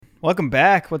Welcome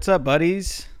back. What's up,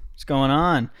 buddies? What's going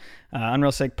on?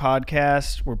 Unreal Sick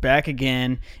Podcast. We're back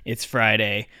again. It's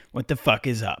Friday. What the fuck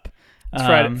is up?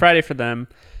 It's Friday for them.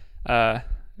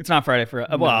 It's not Friday for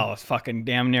us. Well, it's fucking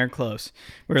damn near close.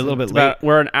 We're a little bit late.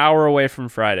 We're an hour away from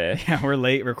Friday. Yeah, we're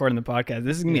late recording the podcast.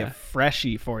 This is gonna be a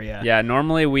freshie for you. Yeah,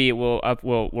 normally we'll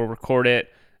record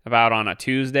it about on a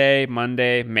Tuesday,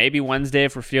 Monday, maybe Wednesday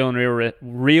if we're feeling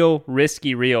real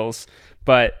risky reels.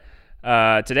 But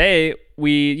today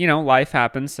life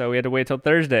happens, so we had to wait till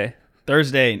Thursday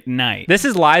night. This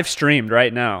is live streamed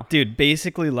right now, dude.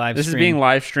 Basically live. This is being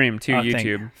live streamed to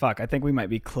YouTube. I think we might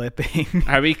be clipping.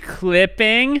 Are we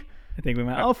clipping? I think we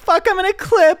might. Oh fuck! I'm gonna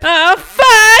clip. Oh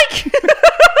fuck!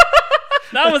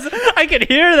 I could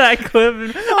hear that clip.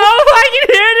 Oh, I can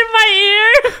hear it in my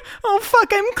ear. Oh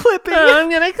fuck! I'm clipping. Oh, I'm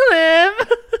gonna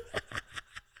clip.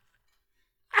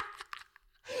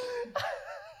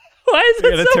 Why is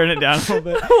it so... turn it down a little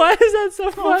bit. Why is that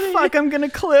so funny? Oh fuck! I'm gonna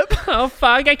clip. Oh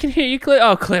fuck! I can hear you clip.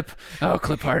 Oh clip. Oh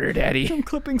clip harder, daddy. I'm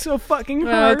clipping so fucking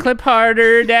hard. Oh clip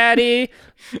harder, daddy.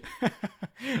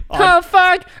 Oh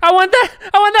fuck! I want the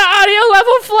audio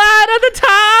level flat at the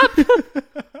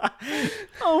top.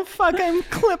 Oh fuck! I'm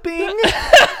clipping.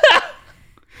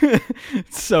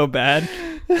 It's so bad.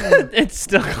 It's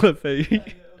still clipping.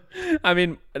 I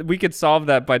mean, we could solve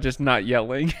that by just not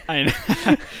yelling. I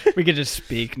know. We could just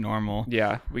speak normal.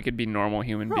 Yeah, we could be normal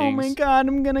human beings. Oh my god,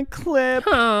 I'm gonna clip.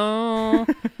 Oh.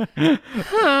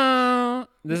 Oh.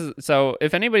 So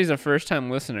if anybody's a first-time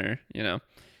listener,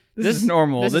 this is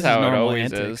normal. This is how it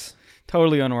always antics. is.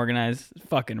 Totally unorganized,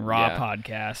 fucking raw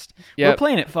podcast. Yep. We're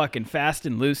playing it fucking fast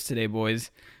and loose today, boys.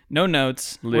 No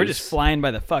notes. Loose. We're just flying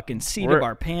by the fucking seat of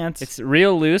our pants. It's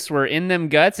real loose. We're in them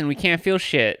guts and we can't feel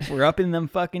shit. We're up in them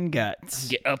fucking guts.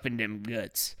 Get up in them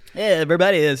guts. Yeah,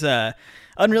 everybody, it's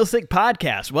Unreal Sick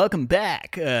Podcast. Welcome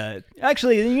back.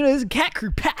 Actually, this is Cat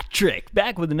Crew Patrick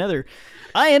back with another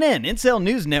INN, Incel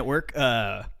News Network.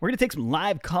 We're going to take some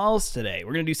live calls today.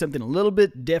 We're going to do something a little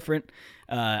bit different.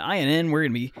 INN, we're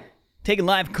going to be taking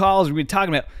live calls. We're going to be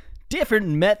talking about different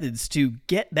methods to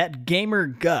get that gamer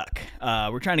guck.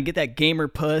 We're trying to get that gamer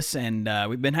puss, and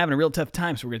we've been having a real tough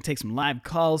time, so we're going to take some live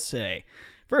calls today.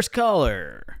 First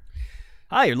caller.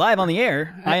 Hi, you're live on the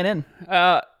air. INN.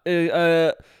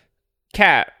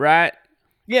 Cat, right?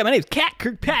 Yeah, my name's Cat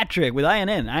Kirkpatrick with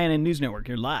INN News Network.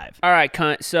 You're live. All right,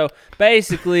 cunt. So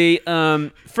basically,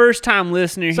 first-time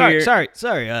listener here. Sorry.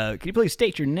 Can you please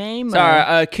state your name?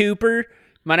 Sorry, Cooper.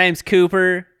 My name's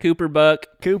Cooper Buck.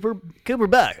 Cooper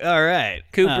Buck. All right.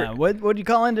 Cooper. What do you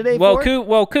call in today for?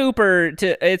 Well, Cooper.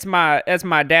 That's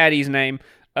my daddy's name.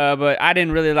 But I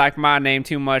didn't really like my name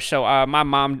too much, so my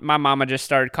mama just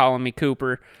started calling me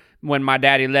Cooper when my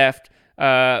daddy left.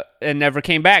 And never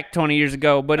came back 20 years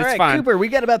ago, but it's fine. Cooper, we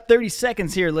got about 30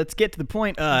 seconds here. Let's get to the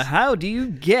point. How do you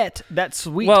get that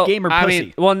sweet gamer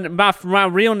pussy? My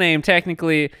real name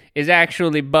technically is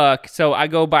actually Buck, so I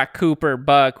go by Cooper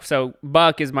Buck, so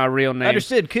Buck is my real name.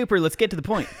 Understood. Cooper, let's get to the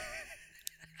point.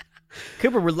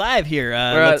 Cooper, we're live here.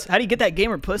 How do you get that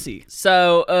gamer pussy?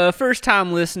 So,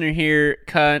 first-time listener here,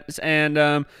 cunts,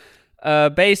 and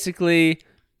basically...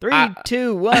 3,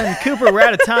 2, 1. Cooper, we're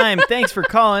out of time. Thanks for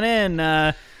calling in.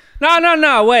 No.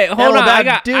 Wait, hold on. I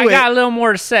got a little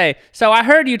more to say. So I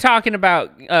heard you talking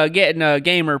about getting a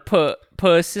gamer puss.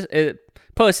 Puss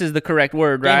is the correct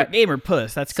word, right? Gamer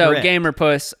puss. That's correct. So gamer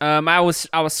puss. I was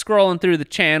scrolling through the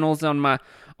channels on my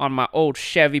old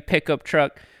Chevy pickup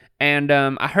truck, and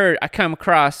I come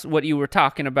across what you were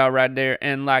talking about right there,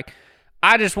 and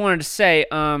I just wanted to say,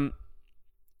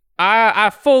 I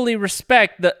fully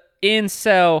respect the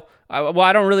incel.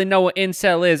 I don't really know what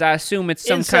incel is. I assume it's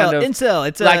some kind of incel.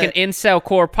 It's like an incel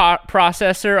core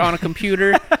processor on a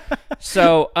computer.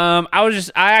 So I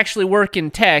actually work in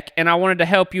tech, and I wanted to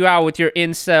help you out with your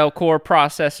incel core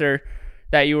processor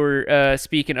that you were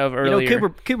speaking of earlier.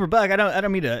 Cooper Buck, I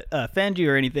don't mean to offend you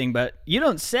or anything, but you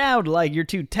don't sound like you're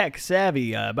too tech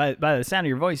savvy. By the sound of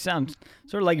your voice, you sound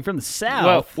sort of like you're from the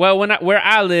South. Well, where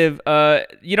I live,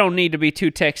 you don't need to be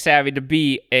too tech savvy to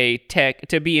be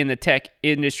in the tech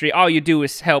industry. All you do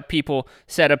is help people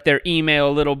set up their email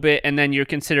a little bit, and then you're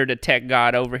considered a tech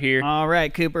god over here. All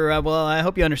right, Cooper. Well, I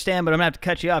hope you understand, but I'm gonna have to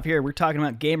cut you off here. We're talking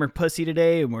about gamer pussy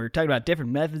today, and we're talking about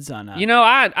different methods on.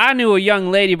 I knew a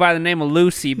young lady by the name of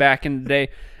Lucy back in the day,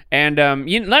 and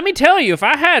let me tell you, if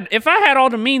I had all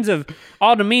the means of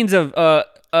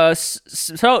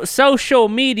social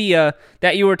media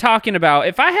that you were talking about,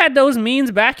 if I had those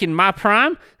means back in my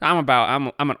prime,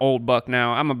 I'm an old buck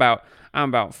now. I'm about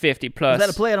about 50 plus. Is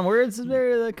that a play on words? Is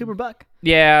there Cooper Buck?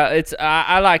 Yeah, it's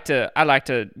I like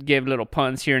to give little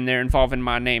puns here and there involving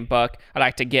my name Buck. I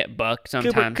like to get Buck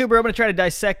sometimes. Cooper, I'm gonna try to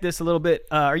dissect this a little bit.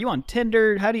 Are you on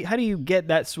Tinder? How do you get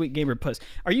that sweet gamer puss?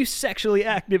 Are you sexually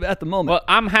active at the moment? Well,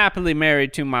 I'm happily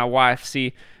married to my wife.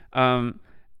 See,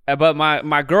 but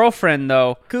my girlfriend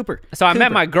though. Cooper. So I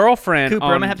met my girlfriend. Cooper,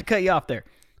 I'm gonna have to cut you off there.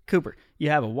 Cooper, you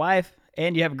have a wife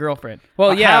and you have a girlfriend.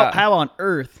 Well, yeah. How on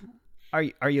earth are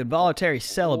you involuntary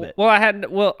celibate?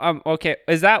 Well, okay.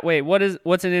 Is that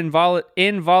what's an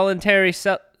involuntarily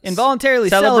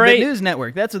celibate news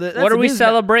network? That's what are we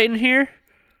celebrating here?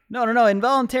 No.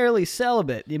 Involuntarily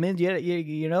celibate. You mean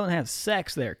you don't have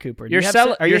sex there, Cooper?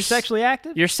 Are you sexually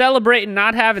active? You're celebrating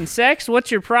not having sex?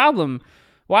 What's your problem?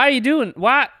 Why are you doing?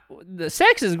 Why? The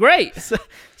sex is great.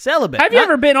 Celibate. Have you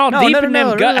ever been deep in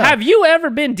them guts? No. Have you ever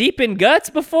been deep in guts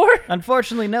before?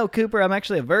 Unfortunately, no, Cooper. I'm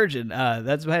actually a virgin.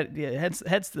 That's what. Hence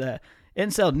the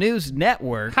Incel News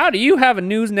Network. How do you have a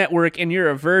news network and you're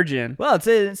a virgin? Well, it's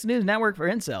a news network for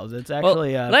incels. It's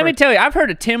actually. Let me tell you, I've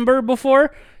heard of Timber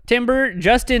before.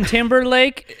 Justin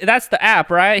Timberlake. That's the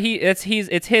app, right? It's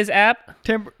his app.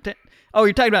 Oh,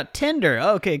 you're talking about Tinder.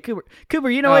 Okay, Cooper,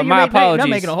 you know what? You're not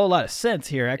making a whole lot of sense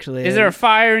here, actually. Is there a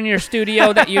fire in your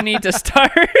studio that you need to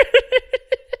start?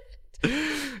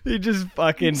 He just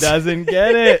fucking doesn't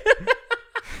get it.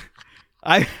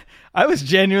 I was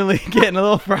genuinely getting a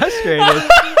little frustrated.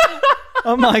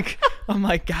 I'm like,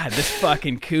 God, this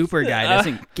fucking Cooper guy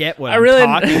doesn't get what I'm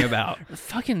talking about.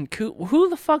 Fucking who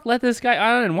the fuck let this guy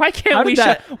on? And why can't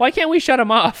we shut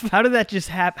him off? How did that just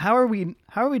happen? How are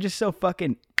we just so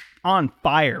fucking on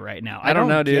fire right now? I don't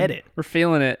know, dude. Get it. We're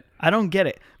feeling it. I don't get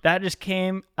it. That just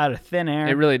came out of thin air.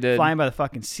 It really did. Flying by the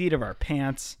fucking seat of our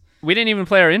pants. We didn't even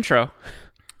play our intro.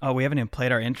 Oh, we haven't even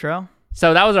played our intro?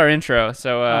 So that was our intro.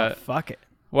 So fuck it.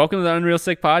 Welcome to the Unreal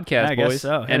Sick Podcast, I boys guess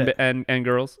so. and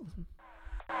girls.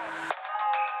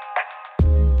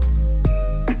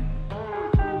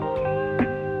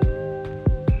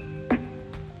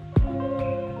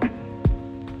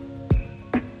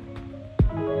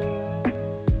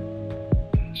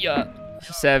 Yeah.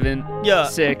 7. Yeah.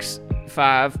 6.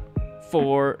 5.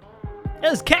 4.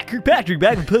 That was Cat Crew Patrick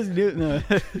back with Pussy News. No.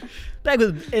 Back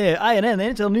with INN, the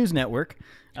Intel News Network,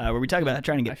 where we talk about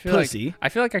trying to get pussy. I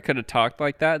feel like I could have talked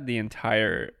like that the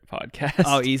entire podcast.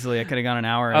 Oh, easily. I could have gone an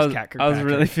hour as Cat Crew Patrick. I was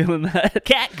really feeling that.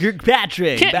 Cat Crew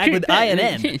Patrick, back with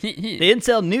INN, the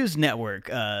Incel News Network.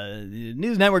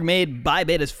 News network made by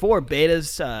betas for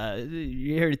betas.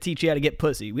 You're here to teach you how to get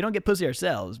pussy. We don't get pussy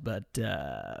ourselves, but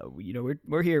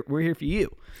we're here for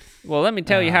you. Well, let me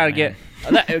tell you how to get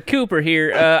Cooper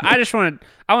here. I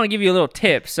want to give you a little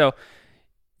tip. So,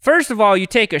 first of all, you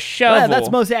take a shovel. Well, that's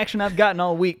most action I've gotten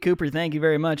all week, Cooper. Thank you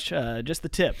very much. Just the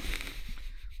tip.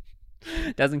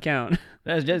 Doesn't count.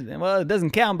 It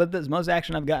doesn't count, but that's most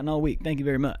action I've gotten all week. Thank you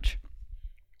very much.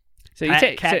 So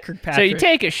you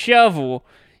take a shovel,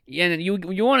 and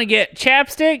you want to get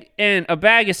chapstick and a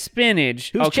bag of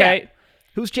spinach.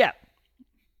 Who's Chap?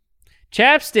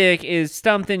 Chapstick is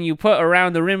something you put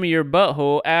around the rim of your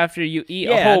butthole after you eat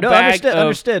a whole bag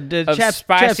of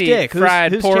spicy chapstick.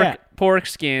 fried who's pork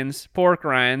skins, pork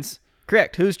rinds.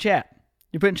 Correct. Who's Chap?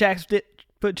 You're putting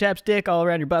chapstick all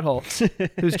around your butthole.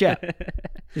 Who's Chap?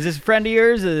 Is this a friend of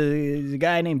yours? Is a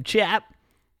guy named Chap?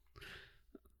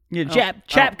 Yeah,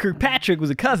 Chap Kirkpatrick was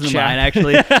a cousin of mine,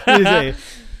 actually.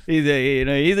 he's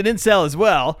an incel as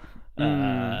well.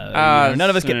 None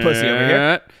of us get pussy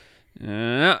over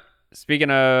here.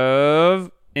 Speaking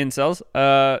of incels,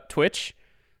 Twitch,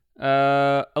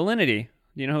 Alinity.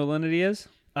 Do you know who Alinity is?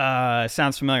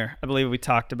 Sounds familiar. I believe we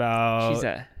talked about.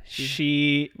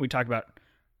 We talked about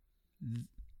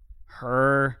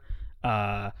her.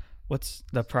 What's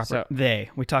the proper they?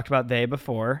 We talked about they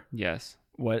before. Yes.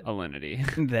 What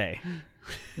Alinity? They,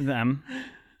 them.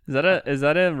 Is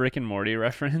that a Rick and Morty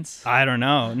reference? I don't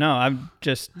know. No,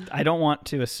 I don't want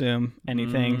to assume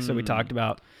anything. So we talked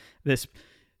about this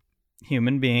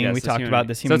human being. Yes, we talked about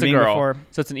this human being before.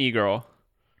 So it's an e-girl.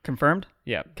 Confirmed?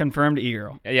 Yeah. Confirmed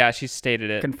e-girl. Yeah, she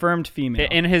stated it. Confirmed female.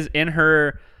 In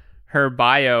her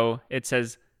bio, it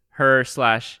says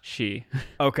her/she.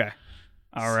 Okay.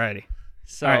 Alrighty.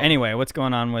 So, all right, anyway, what's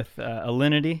going on with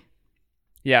Alinity?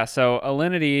 Yeah, so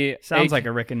Alinity sounds like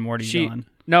a Rick and Morty villain.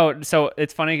 No, so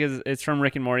it's funny because it's from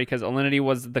Rick and Morty because Alinity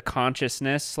was the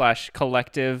consciousness /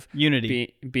 collective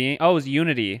unity being. Oh, it was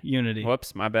Unity. Unity.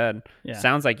 Whoops, my bad. Yeah.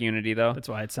 Sounds like Unity though. That's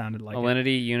why it sounded like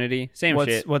Alinity, Unity, same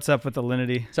shit. What's up with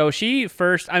Alinity? So she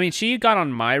got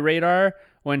on my radar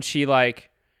when she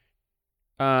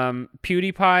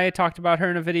PewDiePie talked about her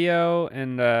in a video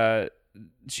and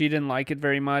she didn't like it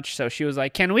very much. So she was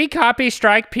like, "Can we copy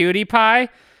strike PewDiePie?"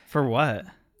 For what?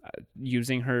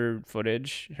 Using her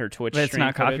footage, her Twitch But it's stream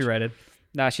not footage. copyrighted.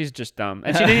 Nah, she's just dumb.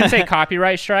 And she didn't even say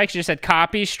copyright strike. She just said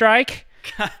copy strike.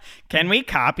 Can we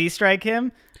copy strike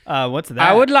him? What's that?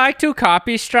 I would like to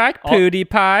copy strike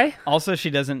PewDiePie. Also, she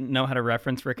doesn't know how to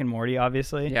reference Rick and Morty,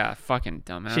 obviously. Yeah, fucking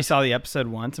dumbass. She saw the episode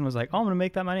once and was like, "Oh, I'm gonna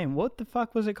make that my name." What the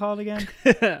fuck was it called again?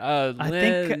 I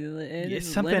think it's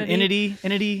something Entity.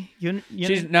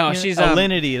 She's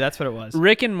Alinity. That's what it was.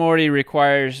 Rick and Morty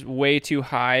requires way too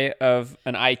high of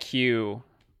an IQ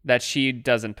that she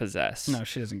doesn't possess. No,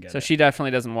 she doesn't get it. So she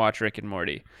definitely doesn't watch Rick and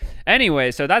Morty.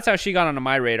 Anyway, so that's how she got onto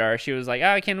my radar. She was like,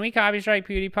 "Oh, can we copy strike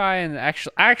PewDiePie?" And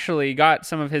actually got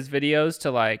some of his videos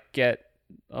to like get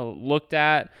looked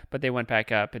at, but they went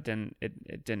back up. It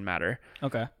didn't matter.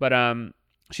 Okay. But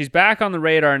she's back on the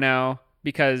radar now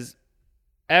because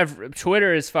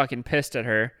Twitter is fucking pissed at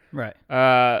her. Right.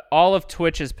 All of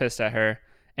Twitch is pissed at her,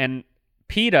 and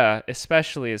PETA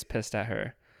especially is pissed at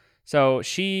her. So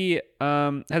she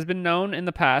has been known in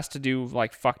the past to do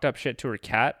like fucked up shit to her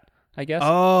cat, I guess.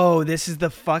 Oh, this is the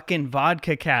fucking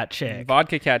vodka cat chick.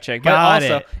 Vodka cat chick. Got But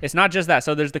also, it. it's not just that.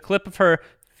 So there's the clip of her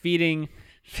feeding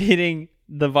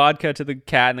the vodka to the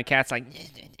cat, and the cat's like,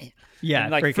 Yeah,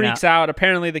 and, like out. freaks out.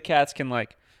 Apparently, the cats can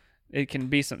like, it can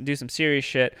do some serious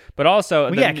shit. But also,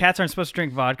 Well, yeah, cats aren't supposed to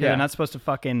drink vodka. Yeah. They're not supposed to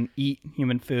fucking eat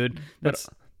human food. That's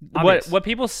what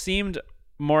people seemed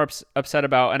more upset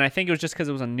about, and I think it was just because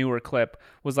it was a newer clip,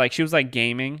 was like she was like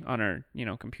gaming on her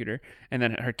computer, and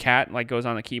then her cat like goes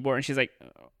on the keyboard, and she's like,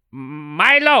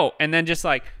 "Milo," and then just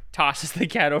like tosses the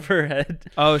cat over her head.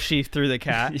 Oh, she threw the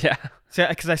cat? Yeah.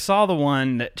 Because I saw the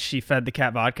one that she fed the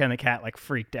cat vodka, and the cat like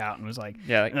freaked out and was like,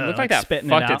 Yeah, like, it looked like that spitting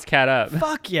fucked it its cat up.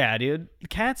 Fuck yeah, dude.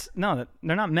 Cats, no,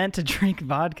 they're not meant to drink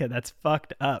vodka. That's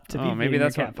fucked up. To be Maybe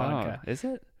that's your cat what. vodka. Is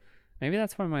it? Maybe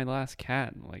that's why my last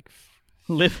cat like.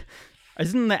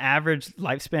 Isn't the average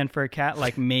lifespan for a cat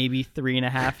like maybe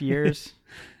 3.5 years?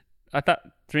 I thought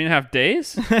 3.5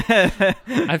 days.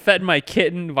 I fed my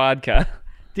kitten vodka.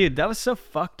 Dude, that was so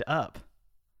fucked up.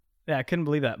 Yeah, I couldn't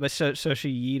believe that. But so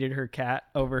she yeeted her cat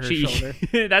over her shoulder.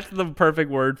 That's the perfect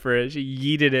word for it. She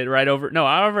yeeted it right over. No,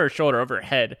 not over her shoulder, over her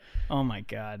head. Oh my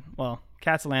god. Well,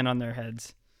 cats land on their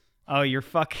heads. Oh, your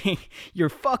fucking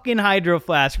Hydro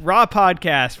Flask Raw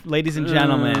podcast, ladies and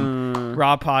gentlemen.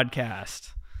 Raw podcast.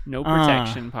 No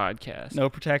protection podcast. No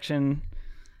protection.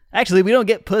 Actually, we don't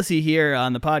get pussy here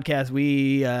on the podcast.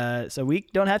 So we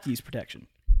don't have to use protection.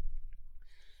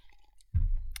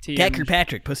 Cat Crew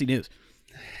Patrick, Pussy News.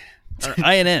 Or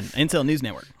INN, Incel News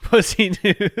Network. Pussy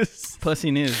News. Pussy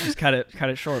News. Just cut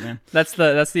it short, man. That's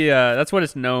what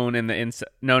it's known in the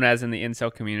as in the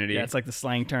incel community. Yeah, it's like the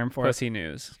slang term for Pussy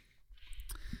News.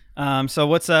 So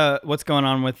what's going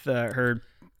on with her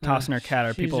tossing her cat?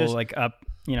 Are people just, like up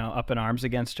in arms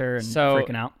against her and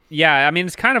freaking out? Yeah, I mean,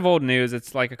 it's kind of old news.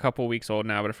 It's like a couple weeks old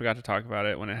now, but I forgot to talk about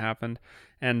it when it happened.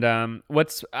 And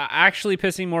what's actually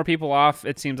pissing more people off,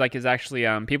 it seems like, is actually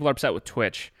people are upset with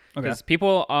Twitch. Because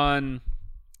people on.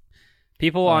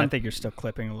 I think you're still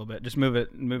clipping a little bit. Just move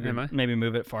it. Maybe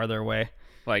move it farther away.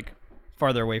 Like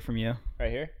farther away from you.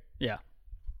 Right here? Yeah.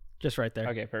 Just right there.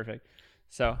 Okay, perfect.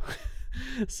 So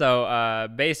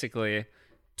basically,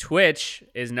 Twitch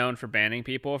is known for banning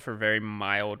people for very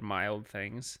mild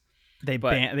things. They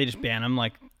just ban them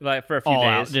like for a few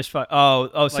days.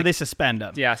 Out. So they suspend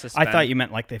them. Yeah, suspend. I thought you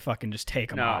meant like they fucking just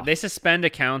take them off. No, they suspend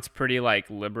accounts pretty like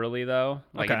liberally though.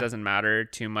 Like it doesn't matter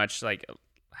too much. Like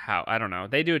how I don't know.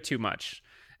 They do it too much,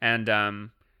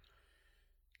 and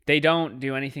they don't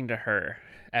do anything to her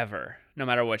ever, no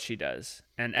matter what she does.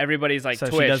 And everybody's like, so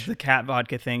Twitch. She does the cat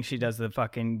vodka thing. She does the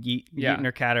fucking yeeting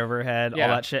her cat over her head, all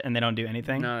that shit, and they don't do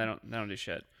anything. No, they don't do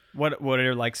shit. What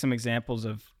are like some examples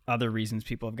of other reasons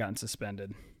people have gotten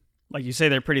suspended? Like you say,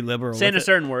 they're pretty liberal. Saying a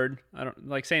certain word. I don't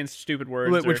like saying stupid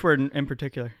words. Which word in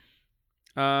particular?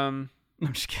 I'm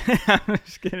just kidding. I'm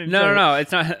just kidding. No.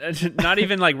 It's not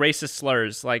even like racist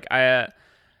slurs. Like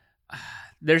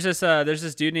there's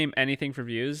this dude named Anything for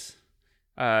Views.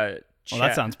 Well,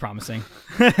 that sounds promising.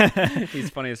 He's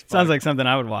funny as fuck. Sounds like something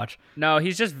I would watch. No,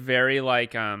 he's just very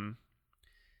like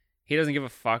he doesn't give a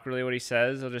fuck really what he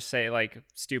says. He'll just say like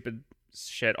stupid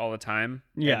shit all the time.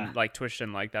 Yeah. And, like Twitch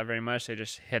didn't like that very much. They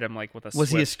just hit him like with a. Was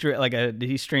he did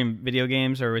he stream video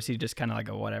games or was he just kind of like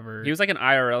a whatever? He was like an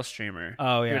IRL streamer.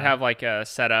 Oh yeah. He would have like a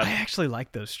setup. I actually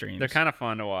like those streams. They're kind of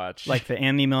fun to watch. Like the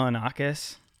Andy Milanakis.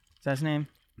 Is that his name?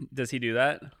 Does he do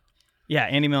that? Yeah,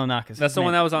 Andy Milanakis. That's the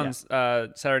one that was on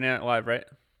Saturday Night Live, right?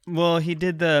 Well, he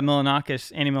did the Andy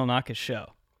Milanakis show.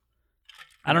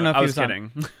 I don't know if he was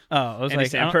kidding. I was Andy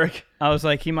like, Samberg. I was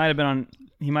like, he might have been on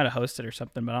might have hosted or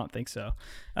something, but I don't think so.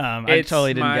 I It's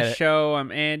totally didn't my get it. show.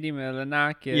 I'm Andy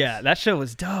Milanakis. Yeah, that show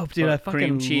was dope, dude. I Put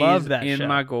cream fucking cheese love that in show.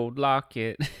 my gold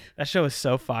locket. That show was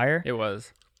so fire. It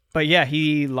was. But yeah,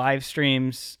 he live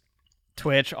streams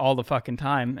Twitch all the fucking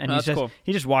time, and That's cool.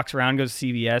 he just walks around, goes to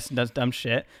CVS, and does dumb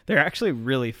shit. They're actually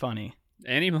really funny.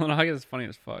 Andy Milanakis is funny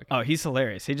as fuck. Oh, he's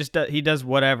hilarious. He does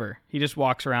whatever. He just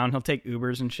walks around. He'll take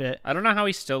Ubers and shit. I don't know how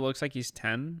he still looks like he's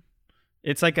 10.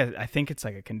 It's like I think it's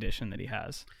like a condition that he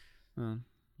has.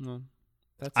 Well,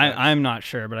 that's I'm not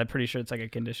sure, but I'm pretty sure it's like a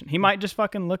condition. He might just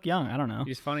fucking look young. I don't know.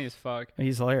 He's funny as fuck.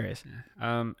 He's hilarious.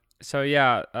 So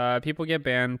yeah, people get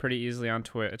banned pretty easily on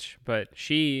Twitch, but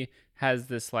she has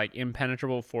this like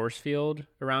impenetrable force field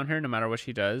around her no matter what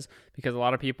she does, because a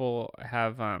lot of people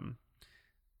have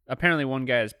apparently one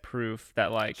guy has proof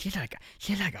that like She's like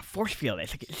a force field.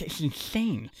 It's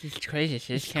insane. she's crazy.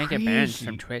 She just She's can't get banned crazy.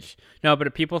 from Twitch. No,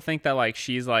 but people think that like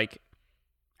she's like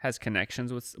has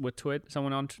connections with Twitch,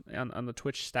 someone on the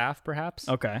Twitch staff perhaps.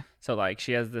 Okay, So like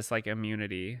she has this like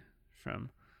immunity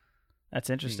from. that's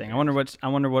interesting. I wonder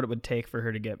what it would take for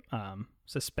her to get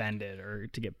suspended or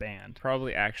to get banned.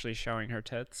 Probably actually showing her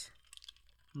tits.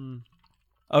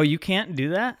 Oh, you can't do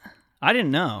that? I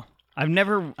didn't know. I've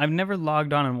never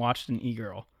logged on and watched an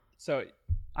e-girl. So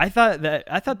I thought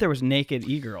there was naked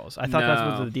e-girls. I thought that's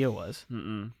what No. the deal was.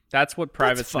 that's what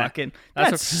private That's snap- fucking.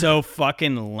 that's That's so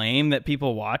fucking lame that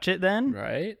people watch it. Then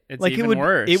right. It's like even it would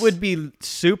worse. it would be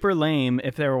super lame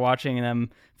if they were watching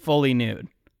them fully nude.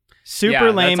 Super Yeah,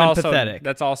 lame that's and also, pathetic.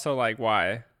 That's also like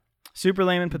why. Super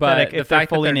lame and But pathetic the if they're fact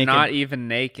that fully they're naked. not even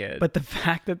naked. But the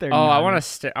fact that they're oh, not, I want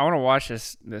to I want to watch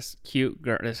this cute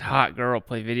girl, this hot girl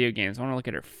play video games. I want to look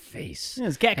at her face.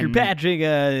 It's Cat and Patrick.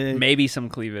 Maybe some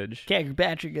cleavage. Cat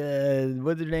Patrick.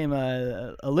 What's her name?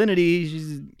 Alinity.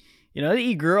 She's an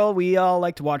e-girl. We all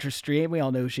like to watch her stream. We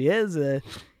all know who she is.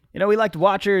 We like to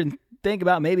watch her and think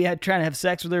about maybe trying to have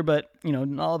sex with her, but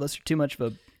all of us are too much of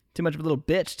a little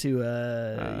bitch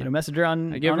to message her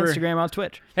on Instagram, on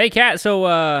Twitch. Hey, Kat.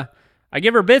 So I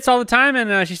give her bits all the time,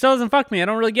 and she still doesn't fuck me. I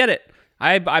don't really get it.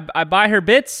 I buy her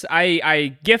bits.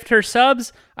 I gift her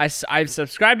subs. I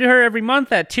subscribe to her every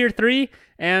month at tier 3,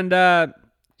 and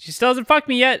she still doesn't fuck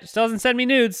me yet. She still doesn't send me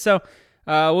nudes. So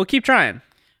we'll keep trying.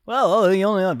 Well, the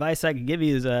only advice I could give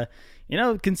you is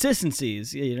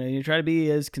consistencies. You try to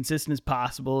be as consistent as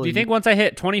possible. Do you think once I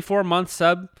hit 24-month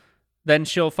sub, then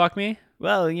she'll fuck me?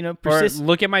 Well, Or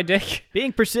look at my dick?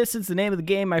 being persistent's the name of the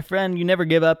game, my friend. You never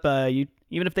give up.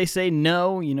 Even if they say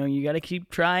no, you got to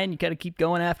keep trying. You got to keep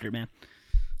going after it, man.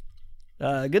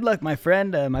 Good luck, my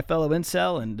friend, my fellow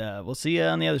incel, and we'll see you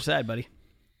on the other side, buddy.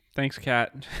 Thanks,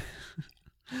 Kat.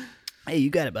 Hey, you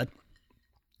got it, bud.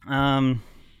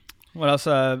 What else?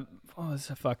 What was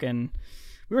the fucking?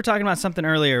 We were talking about something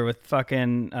earlier with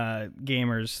fucking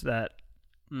gamers that.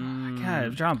 God,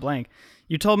 I'm drawing a blank.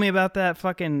 You told me about that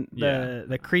fucking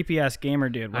the creepy ass gamer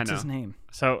dude. What's his name?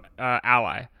 So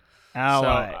Ally.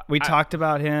 Ally. So, We talked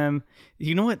about him.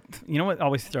 You know what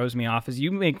always throws me off is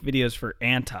you make videos for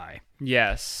anti,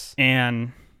 Yes.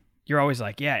 and you're always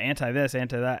like, yeah, anti this,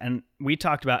 anti that, and we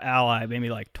talked about Ally maybe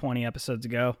like 20 episodes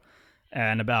ago,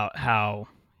 and about how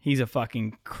he's a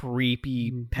fucking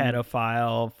creepy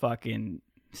pedophile, fucking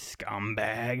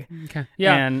scumbag. Okay.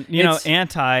 Yeah. And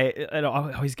anti, it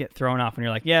always get thrown off when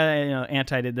you're like, yeah,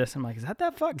 anti did this. I'm like, is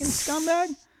that fucking scumbag?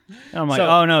 And I'm like,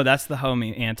 oh no, that's the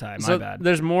homie anti. My bad.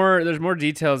 There's more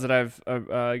details that I've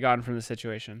gotten from the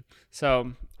situation.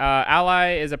 So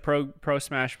Ally is a pro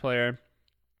Smash player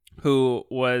who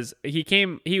was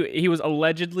he was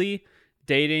allegedly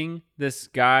dating this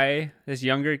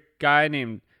younger guy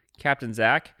named Captain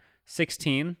Zach,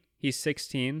 16. He's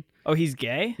 16. Oh, he's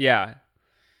gay? Yeah.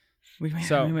 We may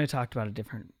have talked about a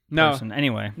different No. person.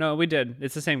 Anyway. No, we did.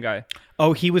 It's the same guy.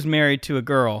 Oh, he was married to a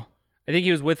girl. I think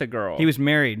he was with a girl. He was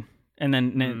married, and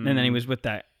then he was with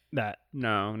that.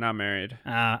 No, not married.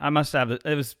 I must have. It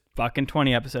was fucking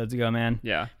 20 episodes ago, man.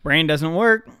 Yeah. Brain doesn't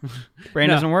work. Brain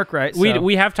No. doesn't work right.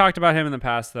 We have talked about him in the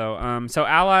past though. So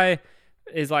Ally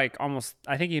is like almost.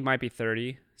 I think he might be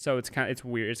 30. So it's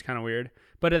weird. It's kind of weird.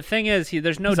 But the thing is,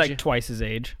 there's no He's like twice his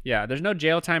age. Yeah, there's no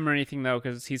jail time or anything though,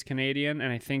 because he's Canadian,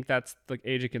 and I think that's the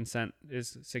age of consent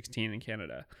is 16 in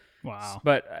Canada. Wow.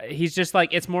 But he's just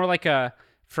like, it's more like a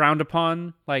frowned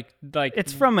upon, like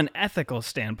It's from an ethical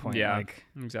standpoint. yeah, Like,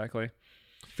 exactly.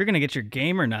 if you're gonna get your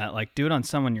gamer nut, like, do it on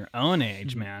someone your own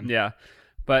age, man. Yeah,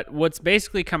 but what's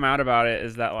basically come out about it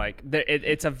is that like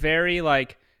it's a very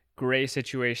like gray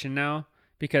situation now,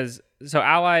 because so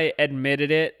Ally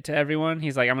admitted it to everyone.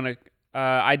 He's like,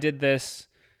 I did this.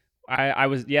 I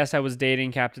was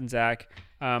dating Captain Zach.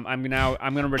 I'm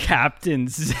gonna Captain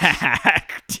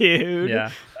Zach. dude.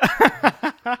 Yeah.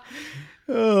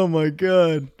 Oh my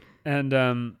god.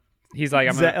 And he's like,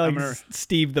 I'm gonna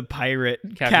Steve the pirate,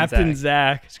 Captain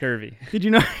Zach. scurvy. Did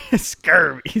you know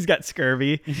scurvy? He's got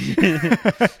scurvy.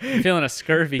 I'm feeling a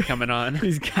scurvy coming on.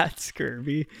 He's got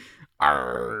scurvy.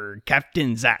 Arr,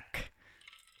 Captain Zach.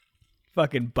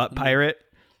 Fucking butt pirate.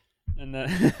 And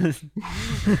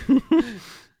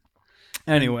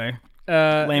anyway,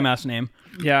 lame ass name.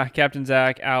 Yeah, Captain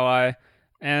Zach, ally.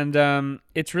 And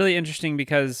it's really interesting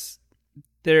because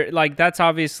they're like, that's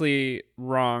obviously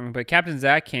wrong, but Captain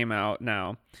Zach came out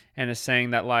now and is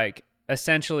saying that like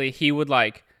essentially he would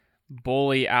like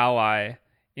bully ally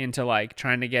into like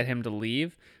trying to get him to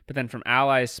leave. But then from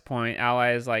ally's point,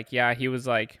 ally is like, yeah, he was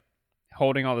like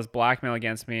holding all this blackmail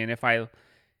against me, and if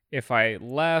I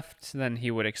left, then he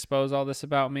would expose all this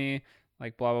about me,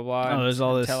 like blah blah blah. Oh, there's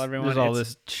all this. Tell everyone there's all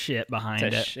this shit behind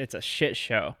it. It's a shit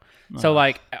show. So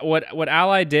like, what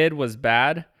ally did was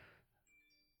bad,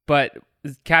 but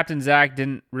Captain Zach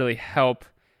didn't really help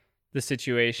the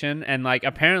situation, and like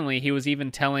apparently he was even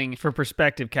telling. For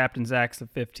perspective, Captain Zach's the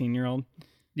 15-year-old.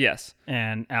 Yes.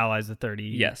 And Ally's the 30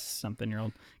 yes something year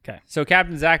old. Okay. So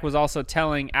Captain Zach was also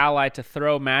telling Ally to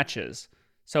throw matches.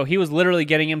 So he was literally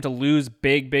getting him to lose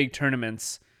big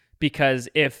tournaments because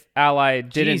if Ally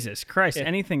didn't... Jesus Christ,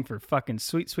 anything for fucking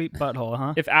sweet butthole,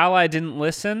 huh? If Ally didn't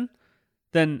listen,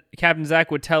 then Captain Zach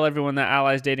would tell everyone that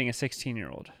Ally's dating a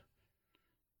 16-year-old.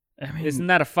 I mean, isn't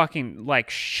that a fucking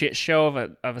like shit show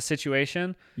of a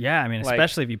situation? Yeah, I mean, like,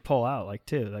 especially if you pull out, like,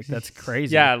 too. Like, that's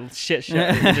crazy. Yeah, shit show.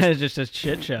 It's just a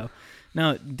shit show.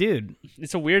 No, dude.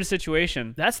 It's a weird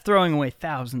situation. That's throwing away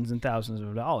thousands and thousands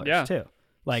of dollars, too.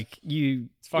 Like,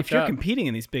 if you're competing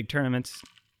in these big tournaments,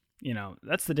 you know,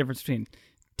 that's the difference between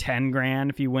 10 grand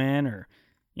if you win or,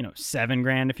 you know, 7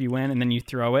 grand if you win, and then you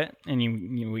throw it and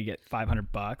we get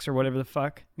 $500 or whatever the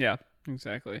fuck. Yeah.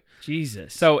 Exactly.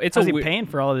 Jesus. So it's how's he paying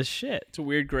for all this shit? It's a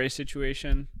weird gray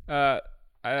situation. I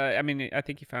mean, I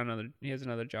think he has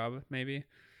another job, maybe.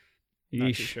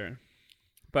 Not too sure.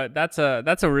 But that's a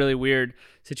really weird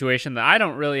situation that I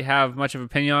don't really have much of an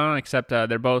opinion on, except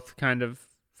they're both kind of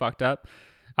fucked up.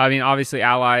 I mean, obviously,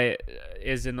 Ally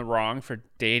is in the wrong for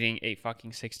dating a fucking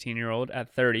 16-year-old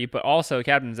at 30, but also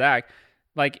Captain Zach,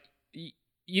 like.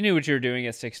 You knew what you were doing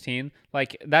at 16.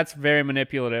 Like, that's very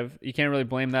manipulative. You can't really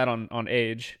blame that on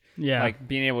age. Yeah. Like,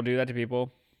 being able to do that to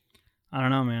people. I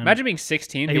don't know, man. Imagine being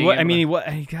 16.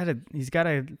 He's got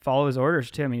to follow his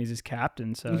orders, too. I mean, he's his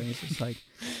captain, so he's just like,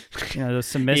 you know, those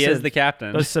submissive... He is the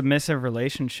captain. Those submissive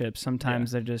relationships,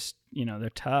 sometimes they're just, you know, they're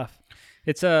tough.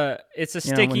 It's a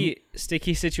sticky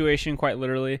situation, quite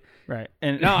literally. Right.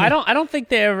 And no, I don't think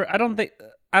they ever... I don't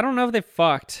know if they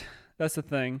fucked. That's the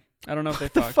thing. I don't know if they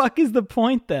fucked. What the fuck is the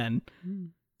point then?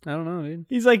 I don't know, dude.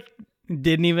 He's like,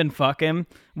 didn't even fuck him.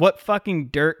 What fucking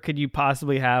dirt could you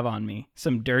possibly have on me?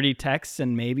 Some dirty texts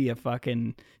and maybe a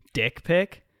fucking dick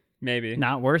pic? Maybe.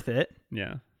 Not worth it.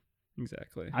 Yeah,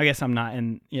 exactly. I guess I'm not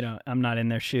in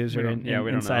their shoes or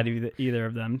inside of either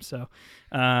of them. So,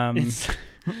 not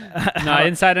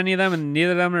inside any of them, and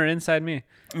neither of them are inside me.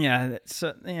 Yeah, it's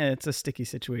a sticky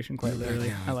situation, quite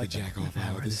literally. I like Jack off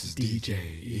hour. This is DJ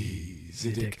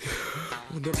Easy Dick.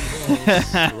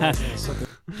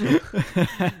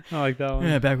 I like that one.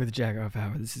 Yeah, back with the Jack off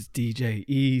hour. This is DJ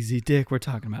Easy Dick. We're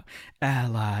talking about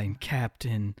Ally and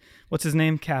Captain. What's his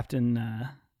name? Captain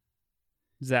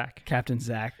Zach. Captain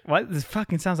Zach. What? This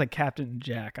fucking sounds like Captain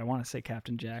Jack. I want to say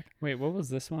Captain Jack. Wait, what was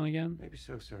this one again? Maybe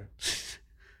so, sir.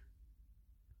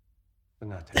 Oh,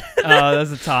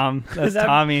 that's a Tom. That's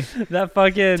Tommy. That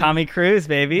fucking Tommy Cruise,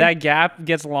 baby. That gap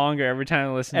gets longer every time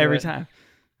I listen. Every to it. time.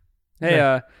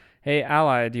 Hey,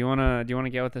 Ally, do you wanna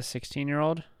get with a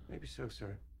 16-year-old? Maybe so,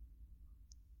 sir.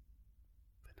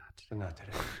 But not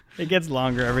today. It gets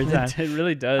longer every time. It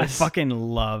really does. I fucking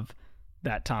love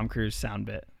that Tom Cruise sound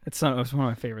bit. It was one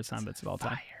of my favorite sound bits of all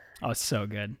time. Oh, it's so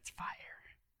good. It's fire.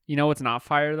 You know what's not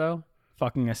fire though?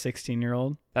 Fucking a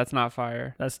 16-year-old. That's not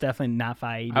fire. That's definitely not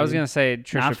fire. Dude. I was gonna say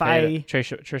Trisha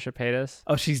Paytas.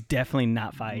 Oh, she's definitely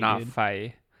not fire. Not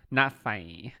fire. Not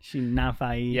fire. She's not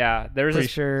fire. Yeah, there's pretty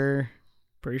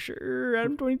sure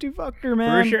Adam 22 fucked her,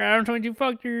 man. Pretty sure Adam 22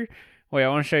 fucked her. Wait, I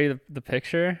want to show you the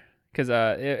picture because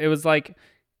it was like,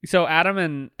 so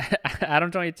Adam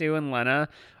 22 and Lena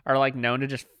are like known to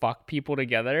just fuck people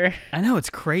together. I know,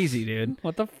 it's crazy, dude.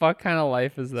 What the fuck kind of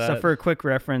life is that? So for a quick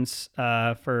reference,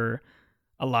 for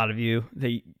a lot of you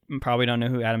that probably don't know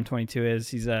who Adam 22 is,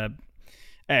 he's a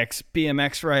ex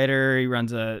BMX rider. He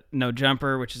runs a No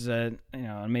Jumper, which is an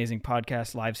amazing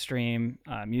podcast, live stream,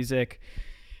 music.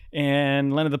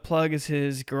 And Lena the Plug is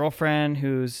his girlfriend,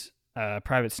 who's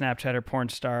private Snapchatter, porn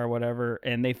star, whatever,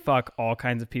 and they fuck all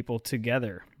kinds of people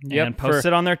together Yep, and post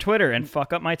it on their Twitter and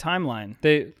fuck up my timeline.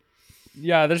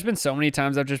 There's been so many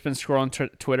times I've just been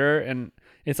scrolling Twitter and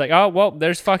it's like, oh, well,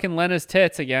 there's fucking Lena's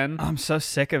tits again. I'm so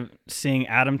sick of seeing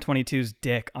Adam 22's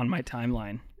dick on my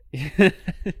timeline.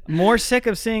 More sick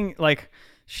of seeing, like,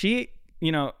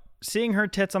 seeing her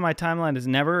tits on my timeline is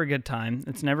never a good time.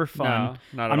 It's never fun. No,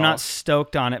 not at I'm all. not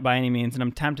stoked on it by any means, and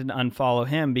I'm tempted to unfollow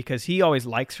him because he always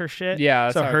likes her shit. Yeah,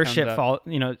 that's so how it her comes shit up.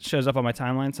 shows up on my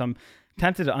timeline. So I'm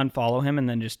tempted to unfollow him and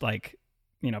then just like,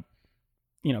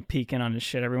 peek in on his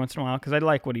shit every once in a while because I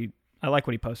like what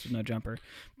he posted, no jumper.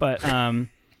 But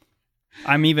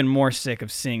I'm even more sick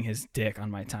of seeing his dick on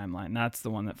my timeline. That's the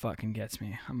one that fucking gets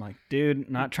me. I'm like, dude,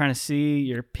 not trying to see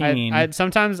your peen.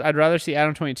 Sometimes I'd rather see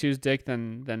Adam 22's dick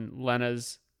than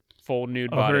Lena's full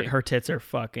nude body. Her tits are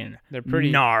fucking They're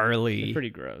pretty gnarly. They're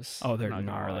pretty gross. Oh, they're Not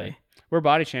gonna gnarly. lie. We're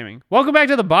body shaming. Welcome back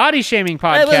to the body shaming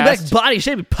podcast. Hey, welcome back to Body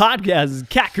Shaming Podcast. This is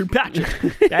Cat Crew Patrick.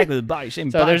 Back with the Body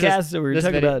Shaming So there's Podcast. this- So we're this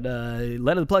talking video- about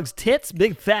Lena the Plug's tits.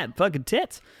 Big fat fucking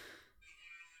tits.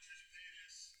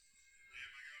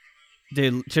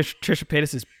 Dude, Trisha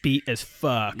Paytas is beat as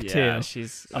fuck, Yeah, too.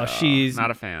 she's she's not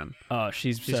a fan. Oh,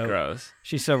 she's so gross.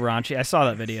 She's so raunchy. I saw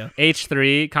that video.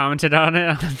 H3 commented on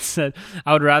it and said,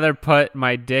 I would rather put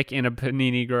my dick in a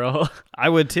panini girl. I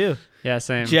would, too. Yeah,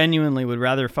 same. Genuinely would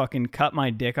rather fucking cut my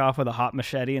dick off with a hot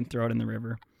machete and throw it in the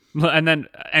river. And then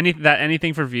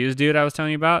anything for views dude I was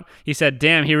telling you about, he said,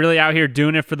 damn, he really out here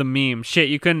doing it for the meme. Shit,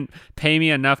 you couldn't pay me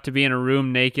enough to be in a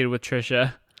room naked with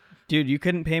Trisha. Dude, you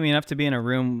couldn't pay me enough to be in a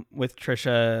room with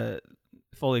Trisha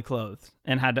fully clothed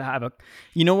and had to have a...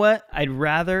 You know what? I'd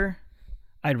rather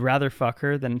fuck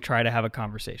her than try to have a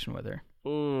conversation with her.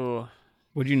 Ooh.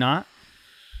 Would you not?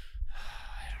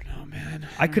 I don't know, man.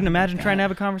 I couldn't imagine trying to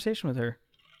have a conversation with her.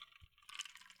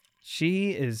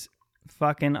 She is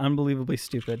fucking unbelievably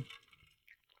stupid.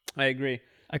 I agree.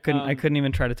 I couldn't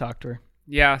even try to talk to her.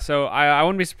 Yeah, so I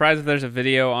wouldn't be surprised if there's a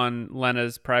video on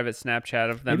Lena's private Snapchat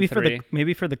of them three.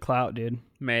 Maybe for the clout, dude.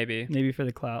 Maybe For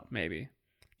the clout. Do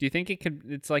you think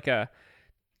it's like a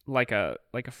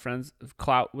friends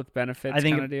clout with benefits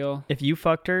kind of deal? If you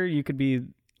fucked her, you could be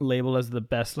labeled as the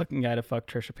best looking guy to fuck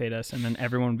Trisha Paytas, and then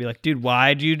everyone would be like, dude,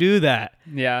 why'd you do that?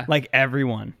 Yeah. Like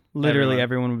everyone. Literally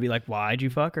everyone would be like, why'd you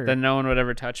fuck her? Then no one would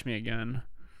ever touch me again.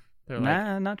 They're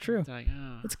Nah, not true. like,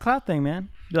 oh. It's a clout thing, man.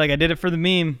 Be like, I did it for the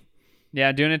meme.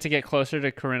 Yeah, doing it to get closer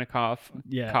to Korinnikov.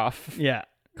 Yeah. Cough. Yeah.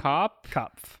 Cop?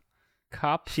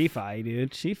 Cop. She fi,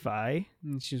 dude. She fi.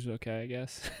 She's okay, I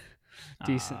guess.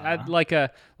 Decent. I'd like a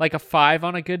 5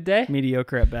 on a good day.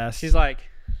 Mediocre at best. She's like,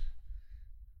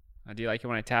 do you like it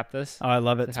when I tap this? Oh, I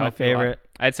love it. It's my favorite.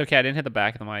 It's okay. I didn't hit the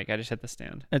back of the mic. I just hit the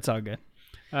stand. It's all good.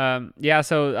 Yeah,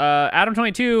 so Adam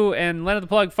 22 and Lena the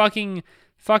Plug fucking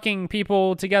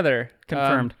people together.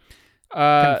 Confirmed.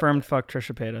 Confirmed fuck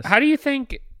Trisha Paytas. How do you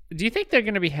think they're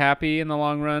going to be happy in the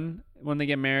long run when they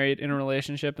get married in a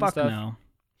relationship and fuck stuff? No.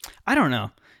 I don't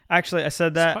know. Actually, I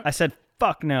said that. I said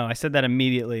fuck no. I said that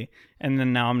immediately, and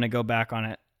then now I'm going to go back on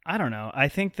it. I don't know. I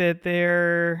think that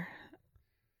they're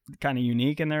kind of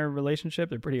unique in their relationship.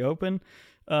 They're pretty open.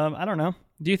 I don't know.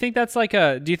 Do you think that's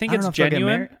do you think it's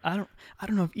genuine? I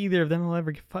don't know if either of them will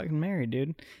ever get fucking married,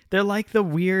 dude. They're like the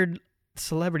weird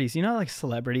celebrities. You know, like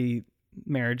celebrity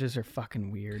marriages are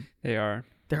fucking weird. They are.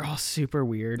 They're all super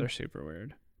weird. They're super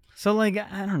weird. So like,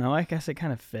 I don't know. I guess it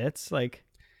kind of fits. Like,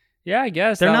 yeah, I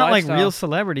guess they're not lifestyle, like real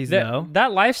celebrities though.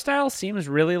 That lifestyle seems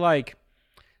really like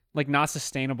not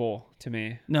sustainable to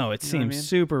me. No, it seems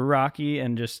super rocky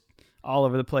and just all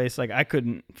over the place. Like I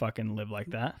couldn't fucking live like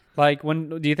that. Like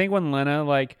do you think when Lena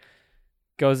like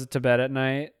goes to bed at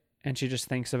night and she just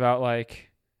thinks about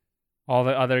like all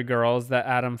the other girls that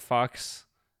Adam fucks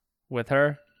with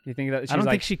her? Do you think that she's I don't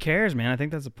think she cares, man. I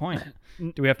think that's the point.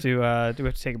 Do we have to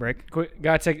take a break?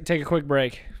 Gotta take a quick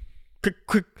break.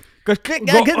 Gotta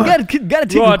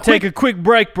take a quick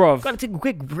break, bro. Gotta take a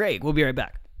quick break. We'll be right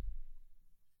back.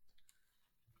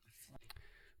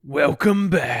 Welcome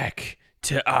back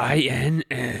to INN.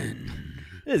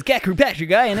 This is Cat Crew Patrick,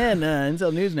 INN,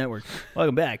 Incel News Network.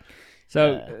 Welcome back.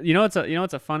 So you know what's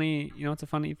a funny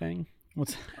thing?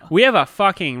 What's We have a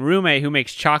fucking roommate who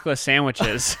makes chocolate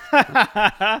sandwiches.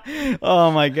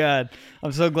 Oh my god.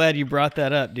 I'm so glad you brought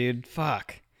that up, dude.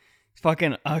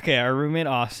 Fucking okay, our roommate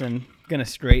Austin gonna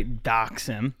straight dox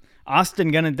him.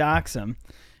 Austin gonna dox him.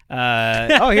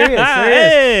 Oh, here he is. There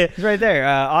he is. He's right there.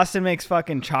 Austin makes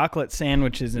fucking chocolate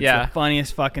sandwiches. It's the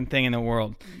funniest fucking thing in the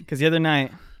world. Because the other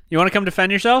night... You want to come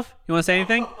defend yourself? You want to say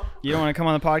anything? You don't want to come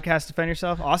on the podcast to defend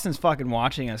yourself? Austin's fucking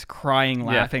watching us, crying,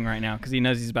 laughing right now because he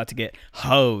knows he's about to get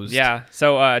hosed. Yeah.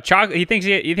 So chocolate. He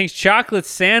thinks chocolate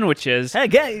sandwiches. Hey,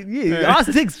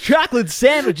 Austin thinks chocolate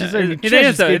sandwiches are You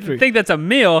think that's a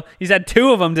meal? He's had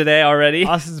 2 of them today already.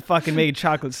 Austin's fucking making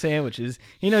chocolate sandwiches.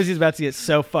 He knows he's about to get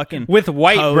so fucking with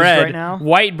white hosed bread right now.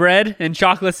 White bread and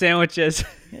chocolate sandwiches.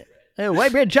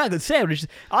 White bread chocolate sandwiches.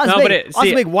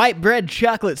 Austin make white bread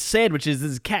chocolate sandwiches.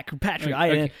 This is Cat Patrick.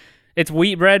 Okay. It's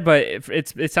wheat bread, but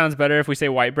it sounds better if we say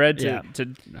white bread to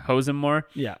hose him more.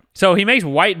 Yeah. So he makes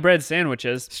white bread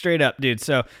sandwiches. Straight up, dude.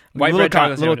 So white bread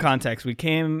chocolate little context. We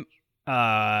came.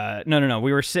 No.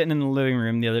 We were sitting in the living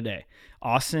room the other day.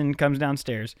 Austin comes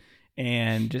downstairs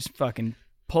and just fucking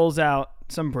pulls out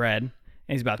some bread, and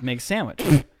he's about to make a sandwich.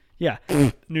 Yeah.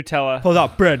 Nutella. Pulls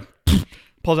out bread.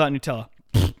 Pulls out Nutella.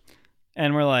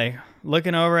 And we're like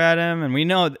looking over at him, and we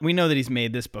know that he's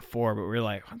made this before, but we're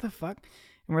like, what the fuck?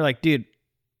 And we're like, dude,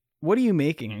 what are you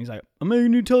making? And he's like, I'm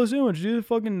making a Nutella sandwich, dude.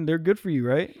 They're good for you,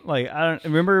 right? Like, I don't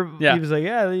remember. Yeah. He was like,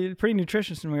 yeah, they're pretty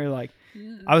nutritious. And we were like,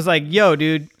 I was like, yo,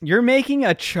 dude, you're making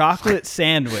a chocolate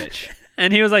sandwich.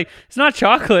 And he was like, it's not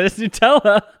chocolate, it's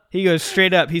Nutella. He goes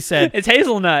straight up. He said, it's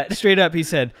hazelnut. Straight up, he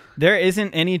said, there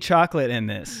isn't any chocolate in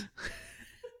this.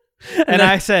 And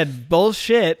I said,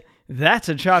 bullshit. That's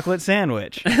a chocolate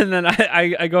sandwich. And then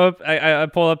I go up, I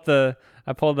pull the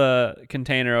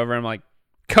container over. I'm like,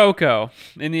 cocoa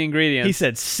in the ingredients. He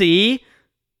said, see,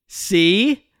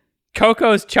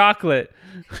 cocoa's chocolate.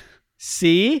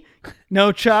 See,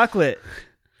 no chocolate.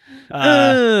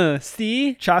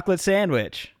 See, chocolate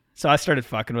sandwich. So I started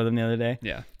fucking with him the other day.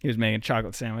 Yeah, he was making a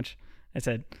chocolate sandwich. I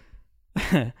said,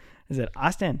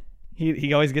 Austin.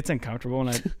 He always gets uncomfortable when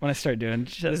I start doing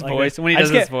shit his like voice. This. When he does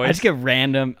his voice, I just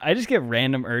get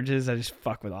random urges. I just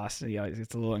fuck with Austin. He always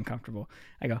gets a little uncomfortable.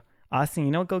 I go, Austin,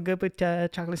 you know what go good with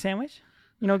chocolate sandwich?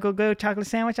 You know what go good with chocolate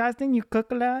sandwich, Austin? You cook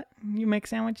a lot. You make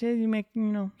sandwiches. You make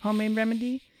homemade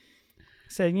remedy.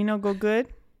 Said go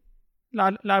good.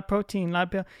 Lot of protein.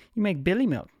 You make Billy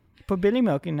milk. You put Billy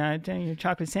milk in your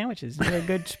chocolate sandwiches. You get a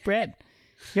good spread.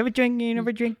 You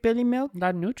never drink Billy milk?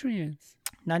 Not nutrients.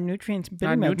 Not nutrients.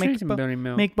 Billy milk. Billy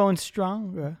milk. Make bones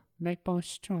stronger. Make bones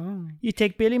strong. You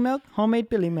take Billy milk, homemade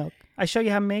Billy milk. I show you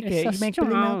how to make it. You make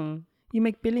Billy milk. You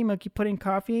make Billy milk. You put in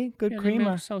coffee, good Billy creamer.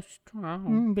 Milk's so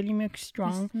strong. Billy milk's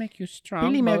strong. Just make you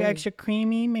strong. Billy milk boy. extra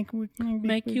creamy. Make you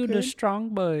the strong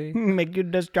boy. Make you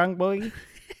the strong boy.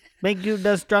 Make you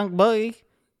the strong boy.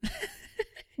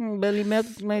 Billy milk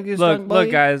make you strong boy.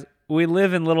 Look, guys. We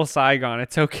live in Little Saigon.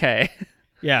 It's okay.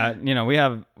 Yeah, we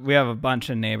have a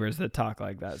bunch of neighbors that talk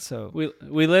like that. So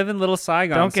we live in Little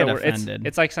Saigon. Don't get offended.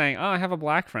 It's like saying, "Oh, I have a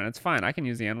black friend. It's fine. I can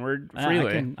use the N-word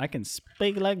freely. I can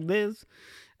speak like this."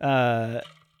 But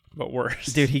worse,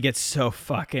 dude. He gets so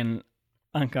fucking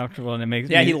uncomfortable, and it makes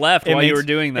he left while you were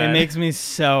doing that. It makes me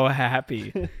so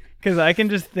happy because I can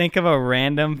just think of a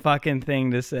random fucking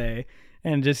thing to say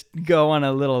and just go on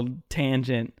a little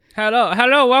tangent.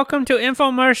 Hello, welcome to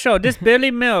infomercial. This Billy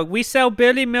Milk. We sell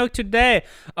Billy Milk today.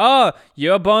 Oh,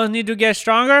 your bones need to get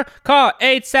stronger? Call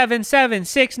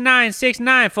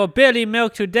 877-6969 for Billy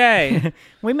Milk today.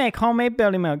 We make homemade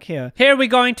Billy Milk here. Here we're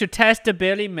going to test the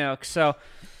Billy Milk. So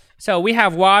we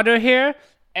have water here,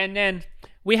 and then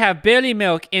we have Billy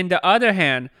Milk in the other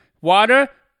hand. Water,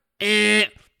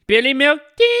 Billy Milk,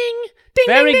 ding. Ding,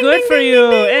 very ding, good ding, for ding, you.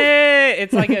 Ding, ding. Hey,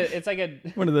 it's like a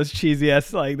one of those cheesy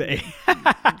ass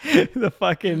the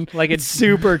fucking like it's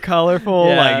super colorful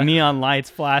like neon lights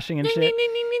flashing and shit. Ding, ding,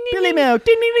 ding, Billy Milk,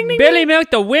 ding, ding, ding, ding, Billy Milk,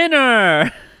 the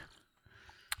winner.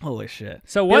 Holy shit!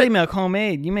 So what? Billy Milk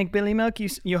homemade. You make Billy Milk.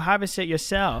 You harvest it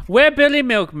yourself. Where Billy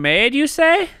Milk made? You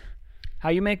say? How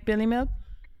you make Billy Milk?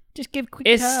 Just give a quick.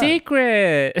 It's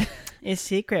secret. It's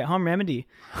secret. Home remedy.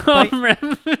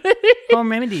 Home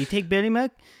remedy. Take Billy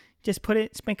Milk. Just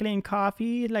sprinkle it in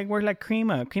coffee, work like cream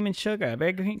and sugar.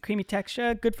 Very creamy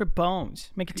texture, good for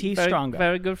bones. Make your teeth stronger.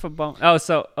 Very good for bones. Oh,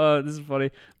 so this is funny.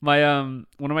 My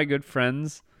one of my good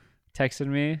friends texted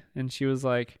me, and she was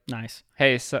like, "Nice,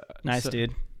 hey, nice,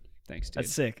 dude. Thanks, dude.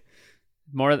 That's sick.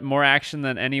 More action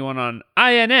than anyone on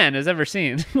INN has ever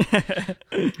seen."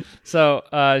 So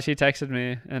she texted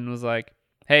me and was like,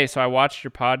 "Hey, so I watched your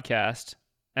podcast,"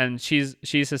 and she's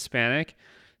Hispanic.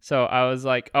 So I was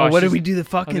like, "Oh, what did we do? The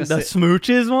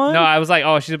smooches one?" No, I was like,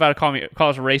 "Oh, she's about to call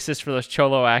us racist for those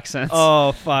cholo accents."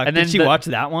 Oh fuck! And then did she watch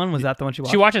that one? Was that the one she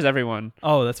watched? She watches everyone.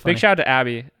 Oh, that's funny. Big shout out to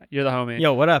Abby. You're the homie.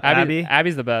 Yo, what up, Abby?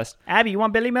 Abby's the best. Abby, you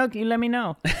want Billy Milk? You let me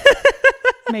know.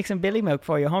 Make some Billy Milk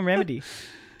for you, home remedy.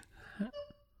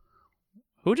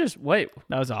 Who just wait?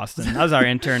 That was Austin. That was our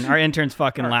intern. Our intern's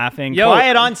fucking laughing. Yo,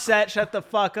 Quiet on set. Shut the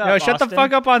fuck up. Yo, shut the Austin.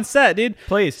 fuck up on set, dude.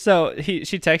 Please. So she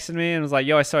texted me and was like,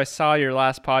 "Yo, I saw your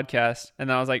last podcast," and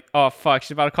then I was like, "Oh fuck,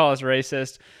 she's about to call us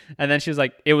racist," and then she was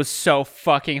like, "It was so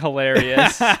fucking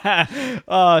hilarious."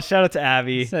 Oh, shout out to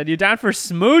Abby. Said, "You down for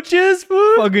smooches,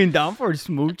 fool?" Fucking down for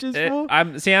smooches, fool?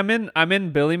 I'm in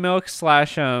Billy Milk /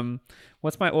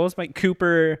 what was my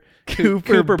Cooper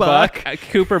Buck.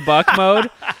 Cooper Buck mode.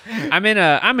 I'm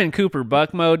in Cooper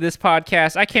Buck mode this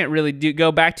podcast. I can't really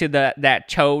go back to that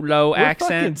Cholo We're accent.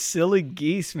 fucking silly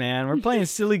geese, man. We're playing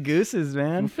silly gooses, I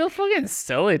man. feel fucking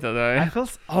silly today. I feel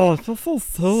so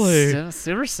silly.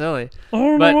 Super silly. I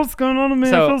don't But- know what's going on to me.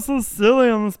 so- I feel so silly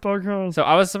on this podcast. So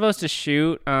I was supposed to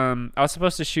shoot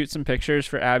some pictures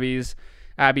for Abby's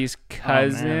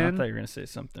cousin. Oh, man, I thought you were gonna say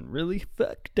something really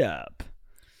fucked up.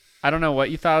 I don't know what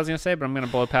you thought I was gonna say, but I'm gonna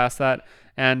blow past that.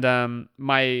 And on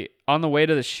the way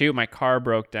to the shoot, my car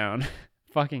broke down.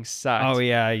 Fucking sucked. Oh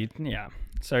yeah, yeah.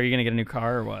 So are you gonna get a new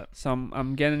car or what? So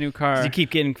I'm getting a new car. 'Cause you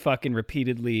keep getting fucking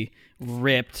repeatedly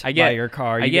ripped by your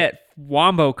car. I get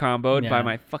wombo comboed by Yeah.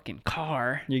 my fucking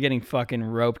car. You're getting fucking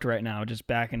roped right now, just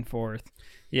back and forth.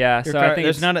 Yeah. Your So car, I think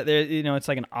there's it's, not there. You know, it's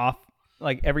like an off.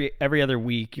 Like every other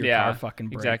week, your car fucking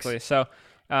breaks. exactly. So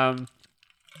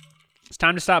it's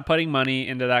time to stop putting money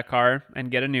into that car and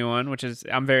get a new one, which is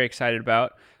I'm very excited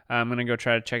about. I'm gonna go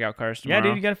try to check out cars tomorrow. Yeah,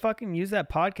 dude, you gotta fucking use that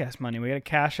podcast money. We gotta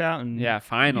cash out and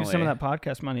finally use some of that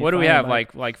podcast money. What do we Finally,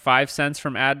 have? Like 5 cents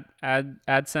from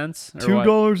AdSense?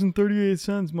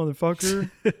 $2.38, motherfucker.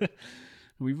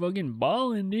 We fucking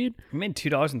balling, dude. We made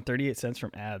 $2.38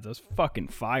 from ads. That was fucking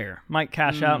fire. Might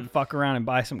cash out and fuck around and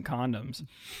buy some condoms.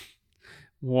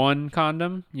 One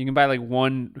condom? You can buy like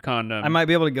one condom. I might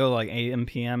be able to go like 8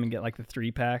 p.m. and get like the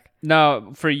 3-pack.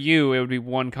 No, for you it would be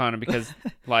one condom because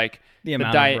like The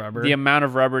amount of rubber. the amount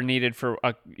of rubber needed for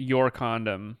your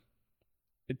condom,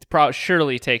 it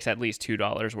surely takes at least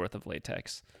 $2 worth of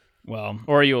latex. Well,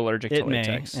 Or are you allergic to it may,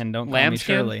 latex? and don't call me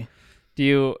Lambskin? Shirley. Do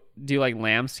you like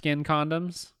lambskin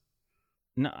condoms?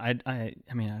 No, I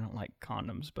mean I don't like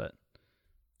condoms, but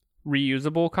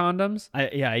Reusable condoms?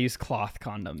 I use cloth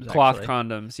condoms. Cloth actually.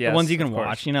 condoms, yes. The ones you can of course.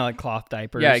 wash, you know, like cloth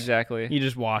diapers. Yeah, exactly. You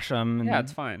just wash them. And Yeah,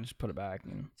 it's fine. Just put it back.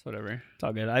 And It's whatever. it's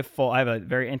all good. I have a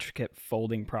very intricate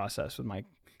folding process with my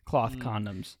cloth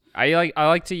condoms. I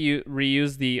like to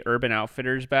reuse the Urban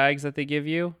Outfitters bags that they give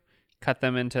you. Cut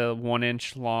them into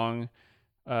 1-inch long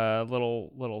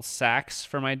little sacks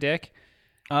for my dick.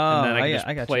 Oh, And then I can I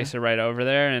just got place it right over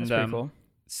there. And That's pretty cool.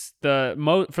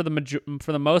 for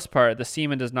the most part, the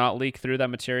semen does not leak through that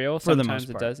material. For the Sometimes most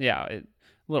it part. does. Yeah, a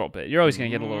little bit. You're always gonna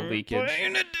get a little leakage.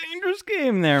 Playing a dangerous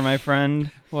game there, my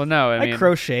friend. Well, no, I I mean,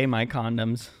 crochet my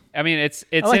condoms. it's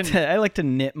I like to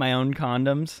knit my own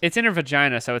condoms. it's in her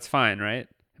vagina, so it's fine, right?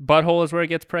 Butthole is where it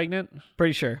gets pregnant.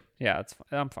 Pretty sure. Yeah,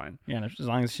 I'm fine. Yeah, and as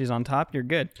long as she's on top, you're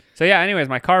good. So yeah. Anyways,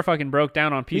 my car fucking broke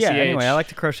down on PCH. Yeah. Anyway, I like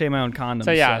to crochet my own condoms.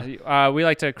 So yeah, we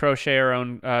like to crochet our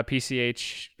own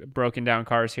PCH broken down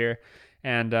cars here,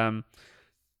 and I'm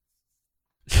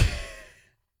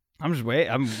just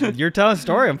waiting. You're telling a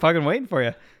story. I'm fucking waiting for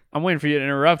you. I'm waiting for you to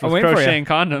interrupt I'm with waiting for crocheting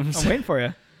condoms. I'm waiting for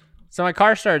you. So my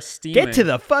car starts steaming. Get to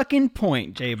the fucking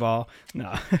point, J-Ball.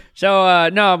 No. So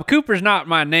no, Cooper's not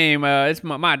my name. It's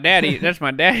my daddy. That's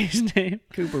my daddy's name.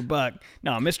 Cooper Buck.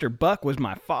 No, Mr. Buck was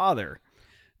my father.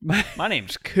 My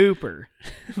name's Cooper.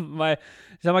 my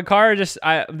car just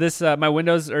my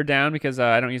windows are down because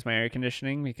I don't use my air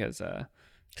conditioning because it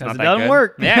doesn't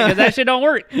work. Yeah, because that shit don't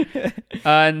work.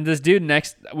 And this dude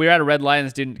we were at a red light, and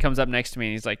this dude comes up next to me,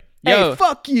 and he's like, "Yo, Hey,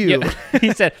 fuck you." yo."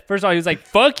 He said, first of all, he was like,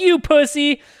 "Fuck you,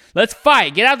 pussy. Let's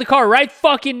fight. Get out of the car right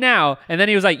fucking now." And then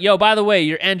he was like, "Yo, by the way,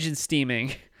 your engine's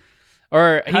steaming."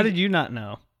 Or How did you not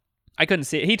know? I couldn't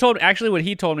see it. What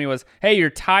he told me was, "Hey,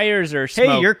 your tires are Hey,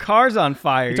 smoke." your car's on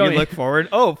fire. told You me- look forward.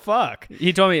 Oh, fuck.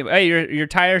 He told me, "Hey, your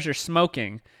tires are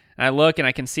smoking." And I look and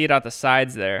I can see it out the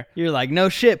sides there. You're like, no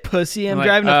shit, pussy. I'm like,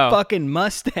 driving oh. a fucking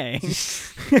Mustang.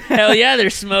 Hell yeah, they're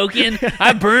smoking.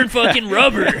 I burn fucking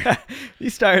rubber.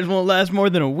 These tires won't last more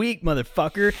than a week,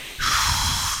 motherfucker.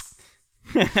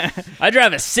 I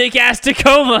drive a sick ass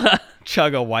Tacoma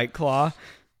Chug a White Claw.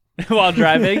 while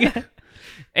driving.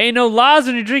 Ain't no laws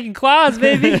when you're drinking claws,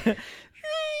 baby.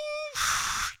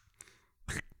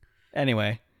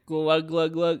 Anyway, Glug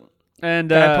glug glug. And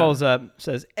guy pulls up,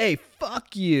 says, hey,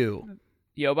 fuck you.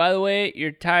 yo, by the way,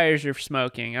 your tires are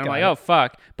smoking. I'm Got like, it. oh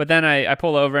fuck. But then I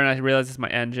pull over and I realize it's my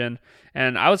engine,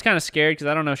 and I was kind of scared because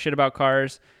I don't know shit about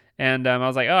cars. And I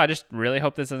was like, oh, I just really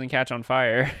hope this doesn't catch on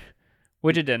fire,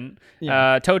 which it didn't.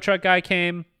 Yeah. Tow truck guy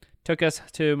came, took us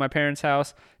to my parents'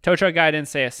 house. Tow truck guy didn't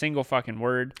say a single fucking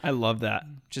word, I love that.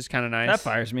 which is kind of nice. That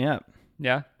fires me up.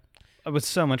 Yeah. I would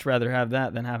so much rather have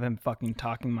that than have him fucking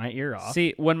talking my ear off.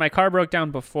 See, when my car broke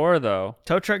down before, though.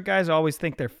 Tow truck guys always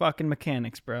think they're fucking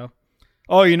mechanics, bro.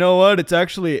 Oh, you know what?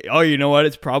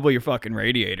 It's probably your fucking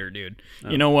radiator, dude. Oh.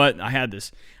 You know what? I had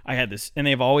this. And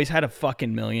they've always had a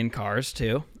fucking million cars,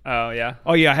 too. Oh, yeah.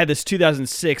 Oh, yeah. I had this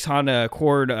 2006 Honda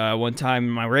Accord one time.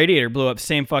 My radiator blew up.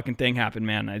 Same fucking thing happened,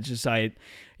 man. I put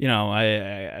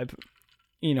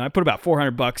about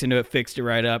 $400 into it, fixed it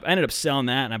right up. I ended up selling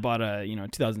that, and I bought a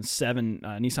 2007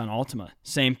 Nissan Altima.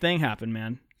 Same thing happened,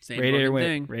 man. Same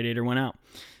Radiator went out.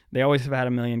 They always have had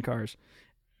a million cars,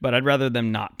 but I'd rather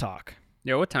them not talk.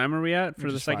 Yeah, what time are we at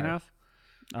for the second half?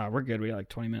 We're good. We got like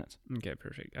 20 minutes. Okay,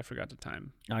 perfect. I forgot the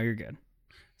time. Oh, you're good.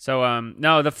 So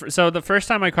the first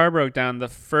time my car broke down, the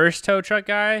first tow truck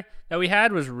guy that we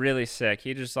had was really sick.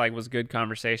 He just was good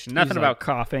conversation. Nothing about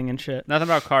coughing and shit. Nothing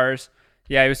about cars.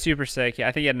 Yeah, he was super sick. Yeah,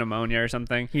 I think he had pneumonia or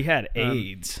something. He had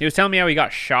AIDS. He was telling me how he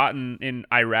got shot in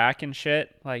Iraq and shit.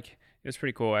 It was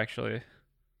pretty cool, actually.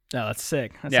 Oh, that's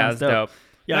sick. That's dope.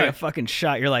 Yeah, I got fucking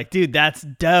shot. You're like, dude, that's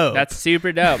dope. That's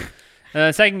super dope.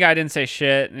 The second guy didn't say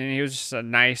shit, and he was just a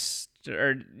nice,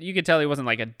 or you could tell he wasn't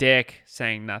a dick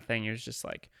saying nothing. He was just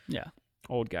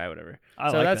old guy, whatever.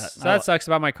 That sucks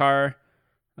about my car.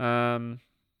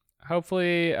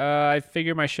 Hopefully, I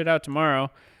figure my shit out tomorrow.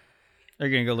 Are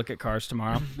you gonna go look at cars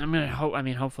tomorrow? I'm gonna hope. I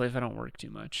mean, hopefully, if I don't work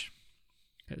too much,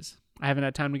 because I haven't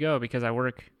had time to go because I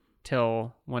work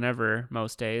till whenever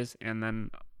most days, and then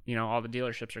all the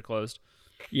dealerships are closed.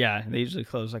 Yeah, they usually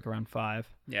close around 5.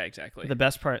 Yeah, exactly. The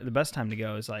best time to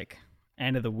go is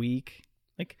end of the week.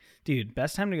 Dude,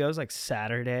 best time to go is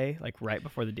Saturday, right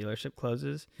before the dealership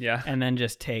closes. Yeah. And then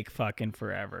just take fucking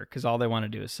forever because all they want to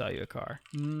do is sell you a car.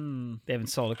 They haven't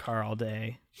sold a car all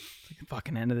day. It's the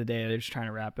fucking end of the day. They're just trying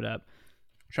to wrap it up.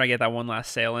 Try to get that one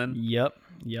last sale in. Yep.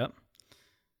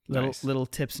 Nice. Little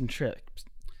tips and tricks.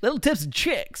 Coming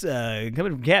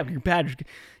from Captain Patrick.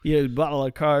 Bought a lot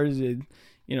of cars. And,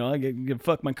 I get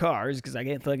fuck my cars because I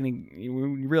can't fuck any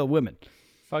real women.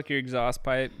 Fuck your exhaust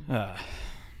pipe.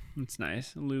 It's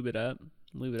nice. Lube it up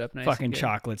nice. Fucking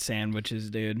chocolate sandwiches,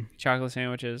 dude. Chocolate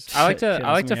sandwiches. I like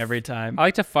to every time. I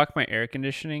like to fuck my air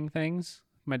conditioning things.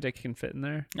 My dick can fit in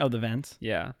there. Oh, the vents?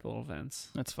 Yeah, the little vents.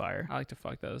 That's fire. I like to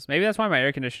fuck those. Maybe that's why my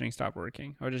air conditioning stopped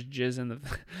working. Or just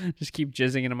just keep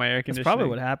jizzing into my air conditioning. That's probably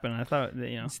what happened. I thought that,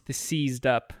 It's the seized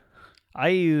up. I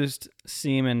used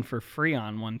semen for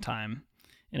Freon one time,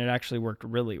 and it actually worked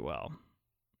really well.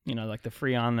 The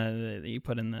Freon that you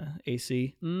put in the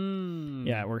AC.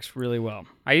 Yeah, it works really well.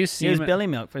 I use semen. Use Billy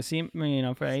Milk for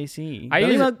semen, for AC.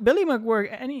 Billy Milk work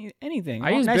anything. I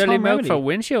use Billy Milk for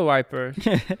windshield wiper.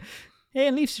 Hey,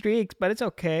 it leaves streaks, but it's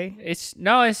okay.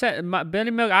 I said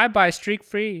Billy Milk. I buy streak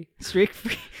free. Streak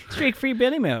free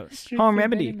Billy Milk. Home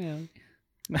remedy.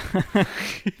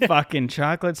 Fucking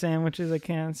chocolate sandwiches. I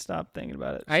can't stop thinking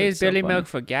about it. I use Billy Milk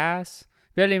for gas.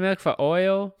 Billy Milk for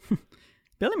oil.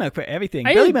 Billy Milk for everything.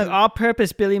 Billy Milk,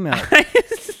 all-purpose Billy Milk.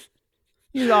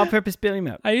 Use all-purpose Billy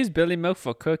Milk. I use Billy Milk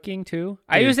for cooking too. Dude.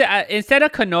 I use it instead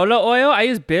of canola oil. I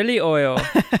use Billy oil.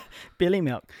 Billy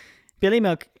Milk. Billy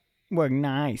Milk work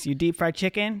nice. You deep fried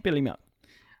chicken, Billy Milk.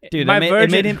 Dude,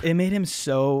 it made him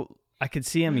so. I could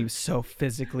see him. He was so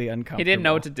physically uncomfortable. He didn't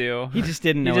know what to do. He just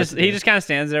didn't know. He just kind of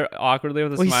stands there awkwardly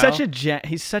with a smile.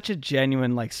 He's such a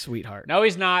genuine sweetheart. No,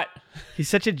 he's not. He's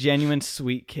such a genuine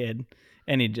sweet kid.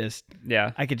 And he just,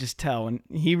 I could just tell when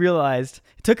he realized,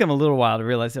 it took him a little while to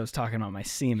realize I was talking about my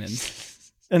semen.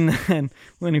 And then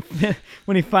when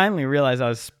he finally realized I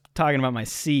was talking about my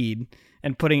seed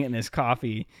and putting it in his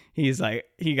coffee, he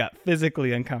got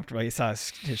physically uncomfortable. He saw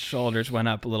his shoulders went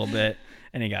up a little bit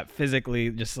and he got physically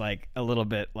just a little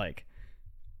bit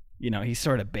he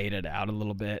sort of baited out a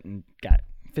little bit and got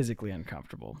physically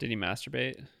uncomfortable. Did he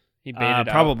masturbate? He baited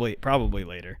out? Probably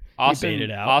later. He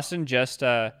baited out. Austin just,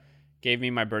 gave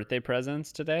me my birthday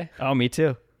presents today. Oh, me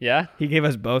too. Yeah? He gave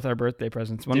us both our birthday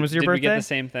presents. When was your birthday? Did we get the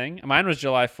same thing? Mine was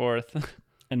July 4th.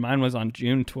 And mine was on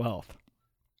June 12th.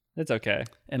 It's okay.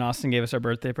 And Austin gave us our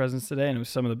birthday presents today, and it was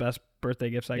some of the best birthday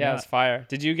gifts I got. Yeah, it's fire.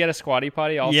 Did you get a squatty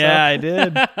potty also? Yeah, I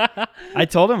did. I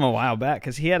told him a while back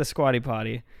because he had a squatty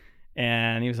potty,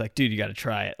 and he was like, dude, you got to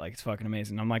try it. It's fucking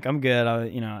amazing. I'm like, I'm good.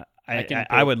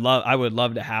 I would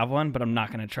love to have one, but I'm not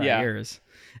going to try yours.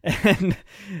 And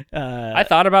I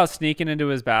thought about sneaking into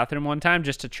his bathroom one time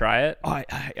just to try it. Oh,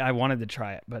 I wanted to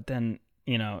try it, but then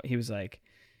he was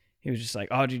just like,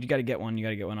 oh, dude, you got to get one.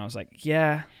 I was like,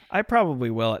 yeah, I probably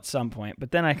will at some point,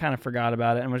 but then I kind of forgot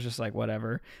about it and was just like,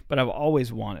 whatever. But I've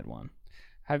always wanted one.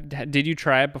 Did you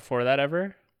try it before that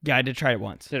ever? Yeah, I did try it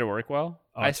once. Did it work well?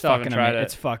 Oh, I still haven't tried it.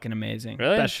 It's fucking amazing.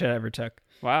 Really? Best shit I ever took.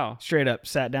 Wow. Straight up,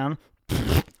 sat down.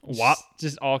 Wop.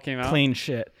 Just all came out. Clean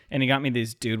shit. And he got me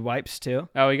these dude wipes too,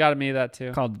 Oh, he got me that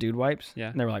too. called dude wipes. Yeah.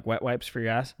 And they were like wet wipes for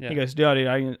your ass. Yeah. He goes, dude,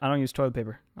 I don't use toilet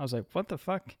paper. I was like, what the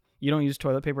fuck? You don't use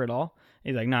toilet paper at all?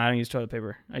 He's like, no, I don't use toilet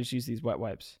paper. I just use these wet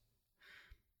wipes.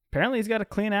 Apparently he's got a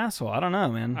clean asshole. I don't know,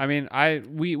 man. I mean,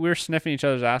 we were sniffing each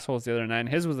other's assholes the other night, and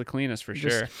his was the cleanest for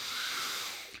sure.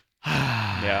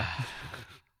 Yeah.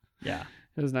 Yeah.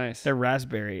 It was nice. They're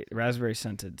raspberry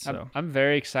scented. So I'm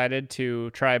very excited to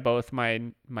try both my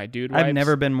dude wipes. I've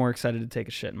never been more excited to take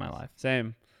a shit in my life.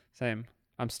 Same.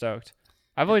 I'm stoked.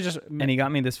 I've always just And he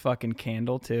got me this fucking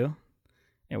candle too.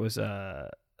 It was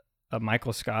a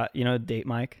Michael Scott, Date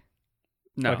Mike.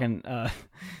 no. Fucking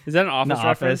Is that an in the office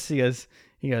reference? office.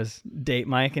 He goes, Date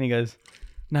Mike, and he goes,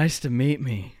 nice to meet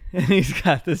me. And he's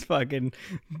got this fucking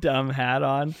dumb hat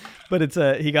on, but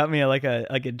he got me like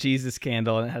a Jesus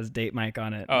candle, and it has Date Mike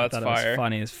on it. Oh, I that's thought fire. It was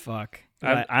funny as fuck.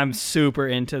 I'm super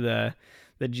into the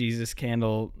Jesus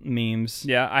candle memes.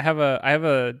 Yeah, I have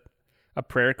a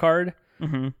prayer card,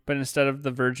 Mm-hmm. but instead of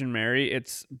the Virgin Mary,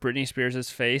 it's Britney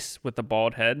Spears' face with the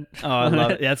bald head. Oh, I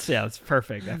love it. That's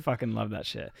perfect. I fucking love that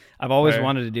shit. I've always Fire.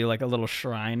 wanted to do like a little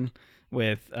shrine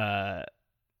with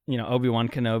Obi-Wan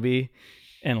Kenobi,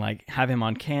 and like have him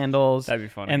on candles. That'd be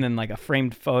funny. And then like a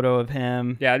framed photo of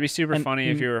him. Yeah, it'd be super And funny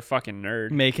if you were a fucking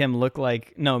nerd. Make him look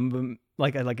like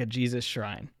like a Jesus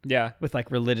shrine Yeah. with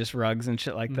like religious rugs and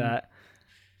shit like Mhm. that.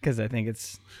 Because I think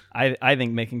I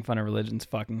think making fun of religion's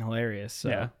fucking hilarious. So.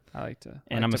 Yeah. I like to.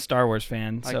 And I'm a Star Wars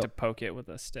fan, I like so to poke it with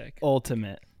a stick.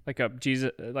 ultimate. Like a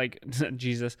Jesus, like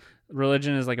Jesus.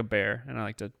 Religion is like a bear, and I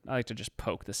like to just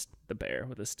poke the bear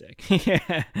with a stick.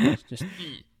 Yeah. Just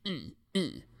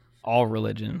All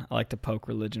religion. I like to poke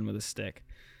religion with a stick.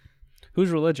 whose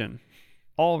religion?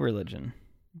 All religion.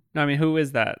 No, I mean, who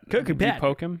is that? Cookie You Pat.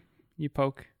 poke him. You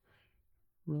poke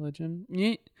religion.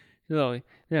 Yeet. No,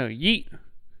 yeet.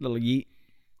 Little yeet.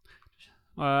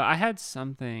 I had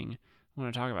something I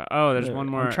want to talk about. Oh, there's one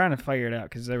more. I'm trying to figure it out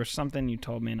because there was something you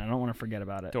told me and I don't want to forget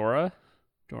about it. Dora.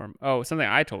 Oh, something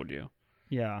I told you.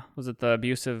 Yeah. Was it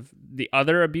the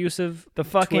other abusive? The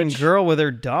fucking Twitch? girl with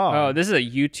her dog. Oh, this is a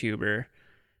YouTuber.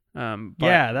 But,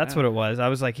 yeah, that's what it was. I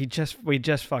was like, we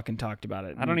just fucking talked about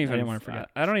it. I didn't want to forget.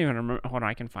 I don't even remember. Hold on,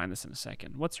 I can find this in a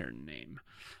second. What's her name?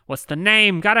 What's the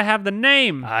name? Gotta have the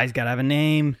name. He's got to have a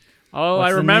name. All What's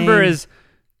I the remember name?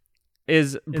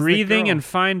 is breathing girl. and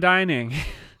fine dining.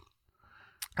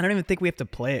 I don't even think we have to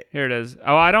play it. Here it is.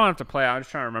 Oh, I don't have to play. I'm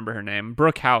just trying to remember her name.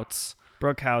 Brooke Houts.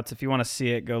 Brooke Houts, if you want to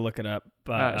see it, go look it up.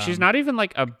 But She's not even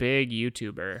like a big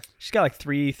YouTuber. She's got like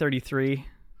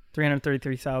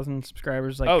 333,000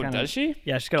 subscribers. Like, Oh, kinda, does she?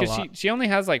 Yeah, she's got a lot. She only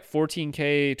has like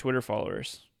 14K Twitter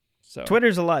followers. So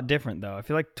Twitter's a lot different though. I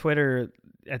feel like Twitter,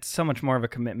 it's so much more of a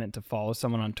commitment to follow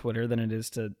someone on Twitter than it is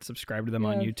to subscribe to them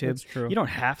on YouTube. That's true. You don't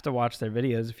have to watch their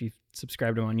videos if you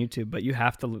subscribe to them on YouTube, but you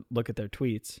have to look at their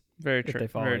tweets Very if true. they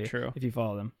follow Very you. true. If you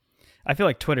follow them, I feel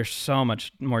like Twitter's so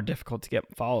much more difficult to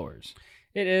get followers.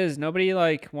 It is. Nobody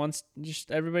wants.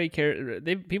 Just everybody care.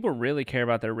 People really care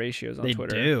about their ratios on They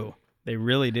Twitter. do. They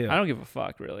really do. I don't give a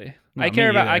fuck really. No, I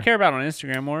care me about. I either. care about on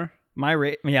Instagram more. My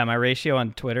ratio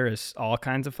on Twitter is all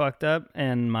kinds of fucked up,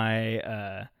 and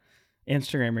my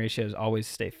Instagram ratios always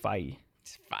stay fighty.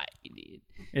 It's fine, dude.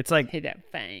 It's like, Hit that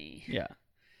fine. yeah,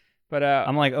 But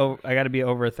I'm like, oh, I got to be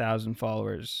over 1,000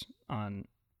 followers on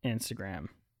Instagram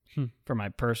for my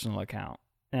personal account,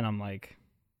 and I'm like,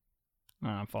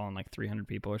 I'm following like 300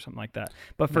 people or something like that.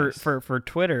 But Nice. for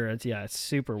Twitter, it's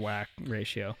super whack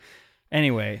ratio.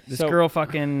 Anyway, this So- girl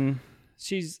fucking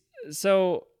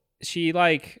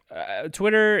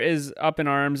Twitter is up in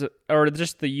arms, or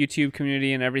just the YouTube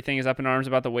community and everything is up in arms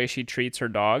about the way she treats her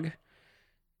dog,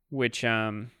 which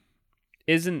isn't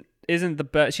the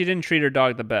best. She didn't treat her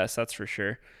dog the best, that's for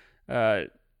sure.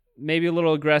 Maybe a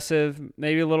little aggressive,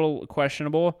 maybe a little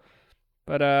questionable,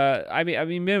 but I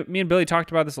mean, me and Billy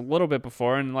talked about this a little bit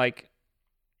before, and like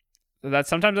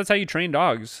sometimes that's how you train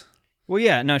dogs. Well,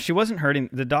 yeah, no, she wasn't hurting.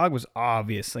 The dog was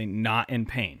obviously not in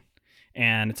pain.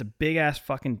 And it's a big ass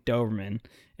fucking Doberman,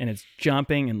 and it's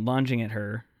jumping and lunging at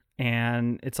her,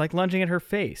 and it's like lunging at her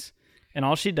face. And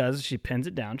all she does is she pins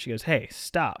it down. She goes, "Hey,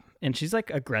 stop." And she's like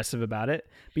aggressive about it.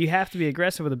 But you have to be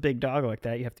aggressive with a big dog like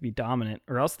that. You have to be dominant,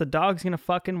 or else the dog's going to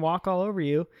fucking walk all over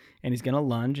you, and he's going to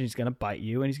lunge, and he's going to bite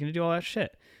you, and he's going to do all that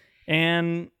shit.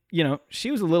 And,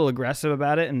 she was a little aggressive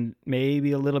about it, and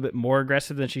maybe a little bit more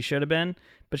aggressive than she should have been.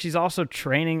 But she's also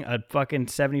training a fucking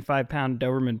 75-pound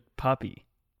Doberman puppy.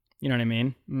 You know what I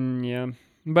mean? Yeah,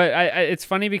 but I it's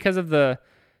funny because of her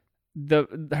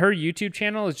YouTube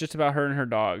channel is just about her and her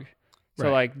dog. So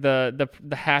Right. like the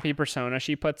happy persona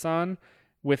she puts on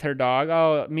with her dog.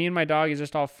 Oh, me and my dog is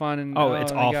just all fun and Oh,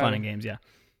 it's I all got fun it. and games, yeah.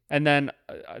 And then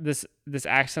this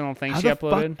accidental thing How she the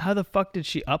uploaded. How the fuck did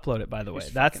she upload it, by the way?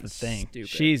 She's That's fucking the thing. stupid.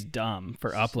 She's dumb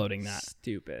for uploading that.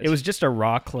 Stupid. It was just a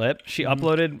raw clip. She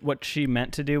uploaded what she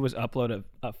meant to do was upload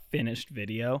a finished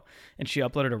video, and she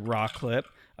uploaded a raw clip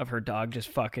of her dog just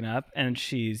fucking up, and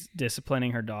she's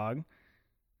disciplining her dog.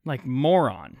 Like,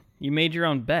 moron. You made your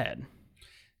own bed.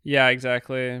 Yeah,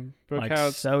 exactly. Like,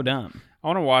 so dumb. I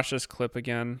want to watch this clip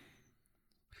again.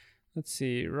 Let's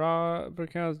see. Raw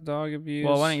Brookhouse dog abuse.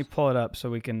 Well, why don't you pull it up so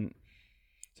we can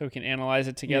analyze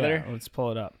it together? Yeah, let's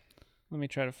pull it up. Let me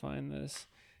try to find this.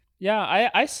 Yeah,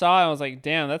 I saw it. I was like,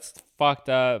 damn, that's fucked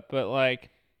up. But like,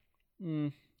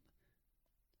 I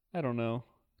don't know.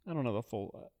 I don't know the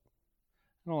full.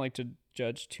 I don't like to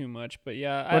judge too much, but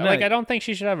yeah, I don't think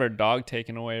she should have her dog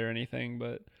taken away or anything.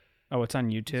 But oh, it's on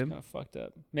it's YouTube. kind of fucked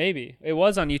up. Maybe it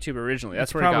was on YouTube originally.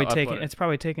 That's where probably it got taken. uploaded. It's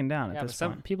probably taken down Yeah, at but this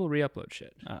some point. people re-upload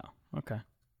shit. Oh, okay.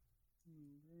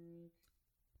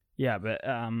 Yeah, but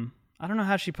I don't know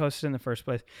how she posted in the first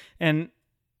place. And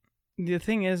the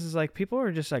thing is like people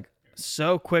are just like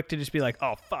so quick to just be like,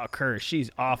 "Oh, fuck her. She's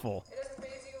awful."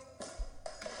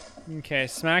 Okay,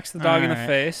 smacks the dog in the Alright.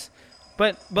 face.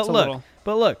 But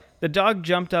look, the dog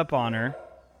jumped up on her.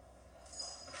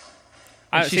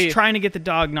 And she's trying to get the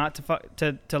dog not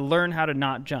to learn how to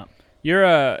not jump.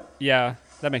 Yeah,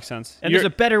 that makes sense. And there's a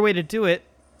better way to do it,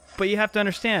 but you have to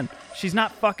understand, she's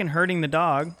not fucking hurting the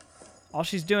dog. All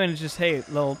she's doing is just, hey,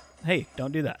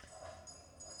 don't do that.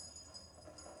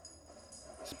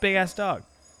 It's a big ass dog.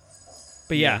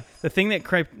 But yeah, the thing that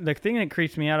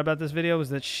creeps me out about this video was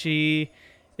that she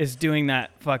is doing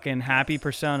that fucking happy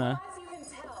persona.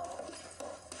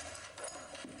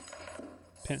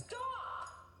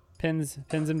 Pins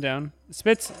him down.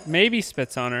 Maybe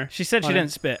spits on her. She said she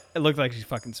didn't spit. It looked like she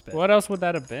fucking spit. What else would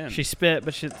that have been? She spit,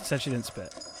 but she said she didn't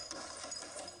spit.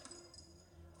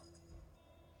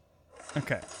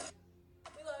 Okay.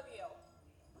 We love you.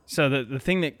 So the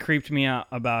thing that creeped me out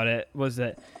about it was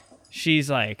that she's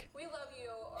like We love you.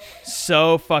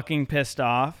 so fucking pissed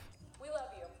off, We love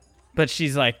you. but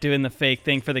she's like doing the fake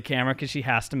thing for the camera because she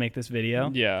has to make this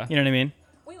video. Yeah. You know what I mean?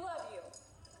 We love you.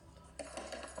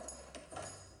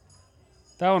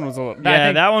 That one was a little.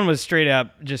 That one was straight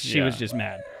up just she Yeah. was just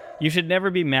mad. You should never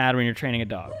be mad when you're training a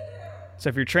dog. So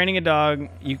if you're training a dog,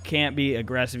 you can't be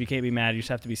aggressive, you can't be mad, you just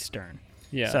have to be stern.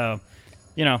 Yeah. So,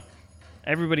 you know,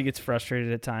 everybody gets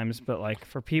frustrated at times, but like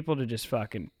for people to just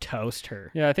fucking toast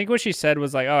her. Yeah, I think what she said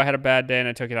was like, "Oh, I had a bad day and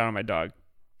I took it out on my dog."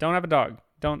 Don't have a dog.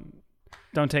 Don't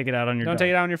Take it out on your don't dog. take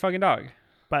it out on your fucking dog.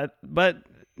 But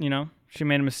you know, she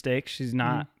made a mistake. She's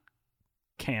not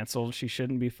canceled. She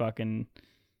shouldn't be fucking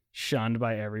shunned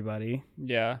by everybody,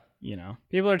 Yeah. you know.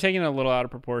 People are taking it a little out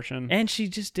of proportion. And she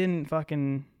just didn't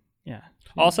fucking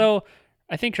Also,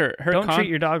 I think her don't treat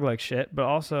your dog like shit, but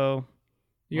also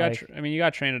you got you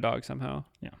got to train a dog somehow.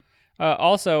 Yeah.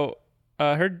 Also,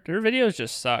 her videos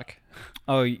just suck.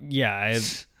 oh yeah, I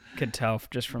could tell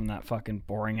just from that fucking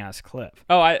boring ass clip.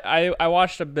 Oh, I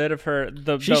watched a bit of her.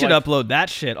 She should upload that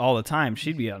shit all the time.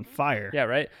 She'd be on fire. Yeah,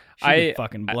 right. She'd be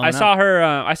fucking blown I up. saw her.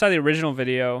 I saw the original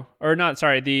video, or not?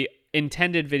 Sorry, the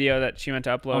intended video that she meant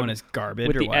to upload. Oh, and it's garbage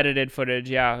with or the what? edited footage.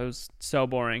 Yeah, it was so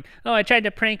boring. Oh, I tried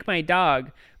to prank my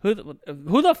dog. Who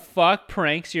the fuck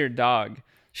pranks your dog?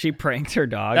 She pranked her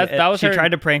dog. That was she her-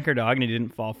 tried to prank her dog and he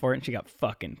didn't fall for it, and she got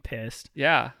fucking pissed.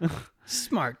 Yeah.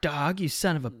 Smart dog, you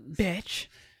son of a bitch.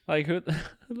 Like I'm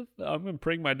gonna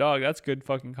prank my dog. That's good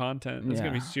fucking content. That's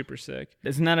gonna be Yeah. super sick.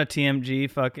 Isn't that a TMG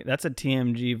fucking? That's a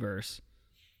TMG verse.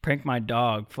 Prank my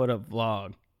dog, foot of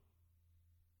vlog.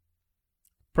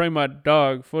 Prank my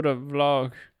dog. Foot of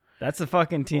vlog. That's a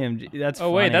fucking TMG. That's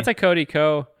Oh wait, funny. that's a Cody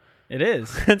Co. It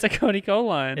is. That's a Cody Co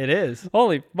line. It is.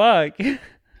 Holy fuck.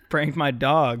 Prank my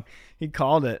dog. He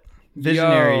called it.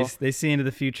 Visionaries. They see into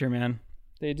the future, man.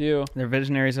 They do. They're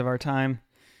visionaries of our time.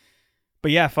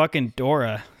 But yeah, fucking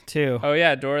Dora too. Oh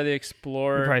yeah, Dora the We'll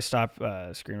Explorer. probably stop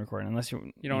screen recording unless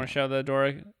you. You don't want to show the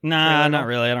Dora? Nah, trailer? not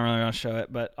really. I don't really want to show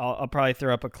it, but I'll probably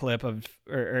throw up a clip of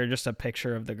or just a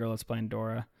picture of the girl that's playing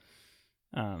Dora.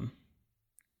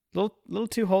 Little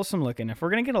too wholesome looking. If we're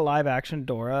gonna get a live action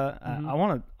Dora, I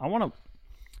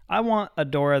want a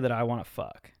Dora that I want to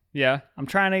fuck. Yeah. I'm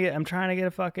trying to get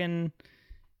a fucking,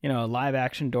 a live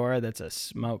action Dora that's a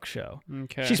smoke show.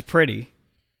 Okay. She's pretty.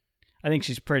 I think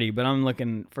she's pretty, but I'm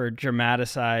looking for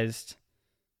dramatized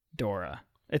Dora.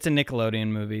 It's a Nickelodeon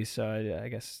movie, so I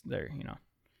guess they're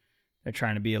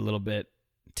trying to be a little bit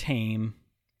tame.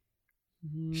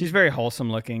 She's very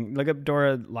wholesome looking. Look up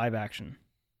Dora live action.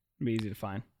 It'd be easy to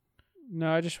find.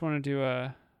 No, I just want to do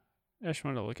I just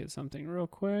wanted to look at something real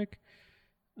quick.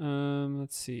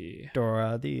 Let's see.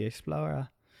 Dora the Explorer.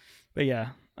 But yeah,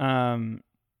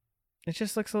 It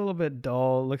just looks a little bit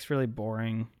dull. It looks really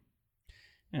boring.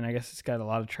 And I guess it's got a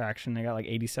lot of traction. They got like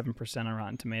 87% on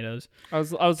Rotten Tomatoes. I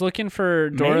was looking for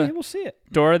Dora. Maybe we'll see it.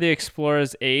 Dora the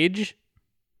Explorer's age,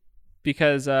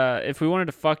 because if we wanted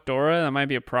to fuck Dora, that might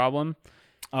be a problem.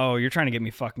 Oh, you're trying to get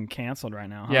me fucking canceled right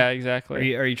now, huh? Yeah,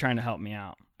 exactly. Are you trying to help me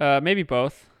out? Maybe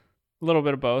both. A little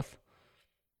bit of both.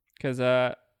 Because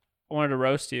I wanted to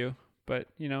roast you, but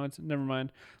it's never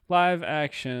mind. Live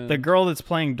action. The girl that's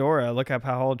playing Dora, look up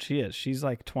how old she is. She's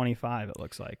like 25, it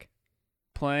looks like.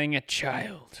 Playing a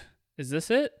child. Is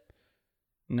this it?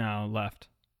 No, left.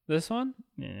 This one?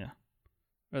 Yeah.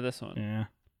 Or this one? Yeah.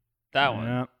 That one.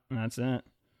 Yep, that's it.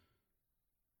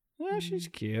 Yeah, she's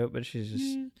cute, but she's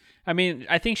just... I mean,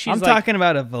 I think she's I'm talking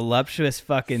about a voluptuous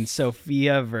fucking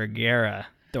Sofia Vergara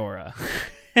Dora.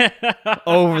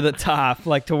 Over the top,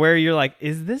 like to where you're like,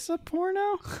 is this a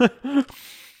porno?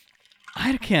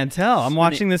 I can't tell. I'm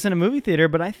watching this in a movie theater,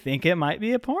 but I think it might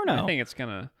be a porno. I think it's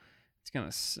gonna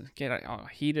get all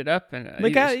heated up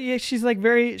and yeah, she's like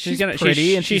she's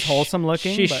pretty and she's wholesome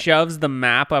looking. She shoves the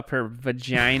map up her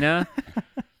vagina.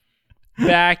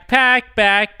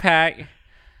 Backpack.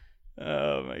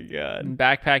 Oh my god. And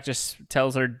Backpack just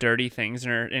tells her dirty things in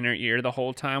her ear the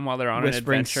whole time while they're on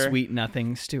whispering an adventure. Sweet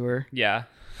nothings to her. Yeah.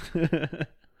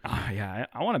 Oh yeah,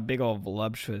 I want a big old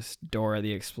voluptuous Dora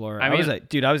the Explorer. I was mean-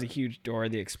 a huge Dora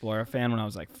the Explorer fan when I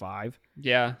was like 5.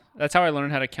 Yeah, that's how I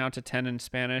learned how to count to 10 in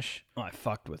Spanish. Oh, I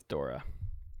fucked with Dora.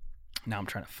 Now I'm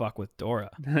trying to fuck with Dora.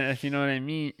 If you know what I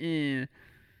mean.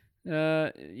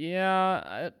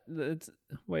 Yeah.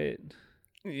 Wait.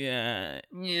 Yeah.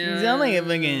 You sound like a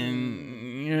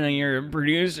fucking, you're a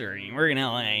producer and you work in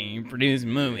LA and you produce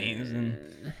movies.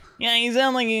 And yeah, you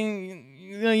sound like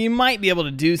you might be able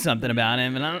to do something about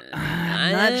him, and I'm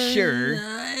not sure.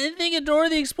 I think a Dora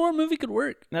the Explorer movie could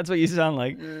work. That's what you sound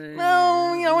like.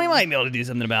 Well, we might be able to do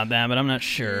something about that, but I'm not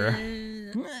sure.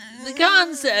 The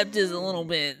concept is a little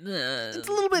bit. It's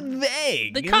a little bit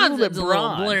vague. The It's concept's a little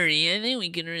broad. blurry. I think we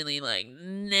can really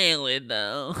nail it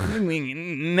though. We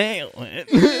can nail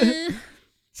it.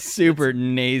 Super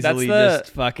nasally, That's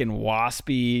just fucking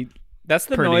waspy. That's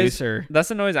the producer. noise. That's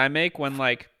the noise I make when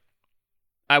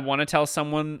I want to tell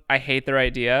someone I hate their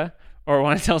idea, or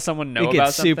want to tell someone no It about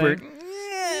gets something. super.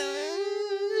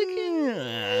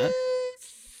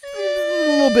 A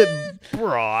little bit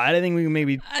broad. I think we can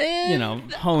maybe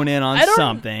hone in on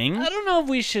something. I don't know if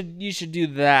you should do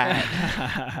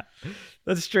that.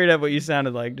 That's straight up what you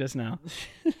sounded like just now.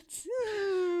 I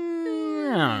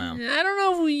don't know. I don't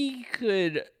know if we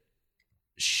could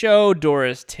show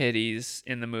Dora's titties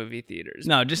in the movie theaters.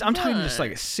 No, I'm talking just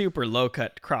like a super low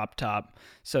cut crop top,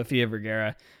 Sofia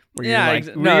Vergara, where Yeah,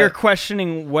 where you're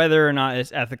questioning whether or not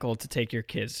it's ethical to take your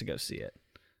kids to go see it.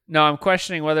 No, I'm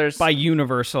questioning whether it's By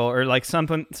Universal or like some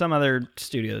other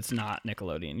studio that's not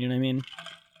Nickelodeon. You know what I mean?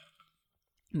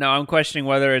 No, I'm questioning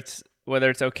whether it's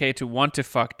okay to want to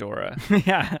fuck Dora.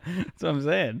 Yeah, that's what I'm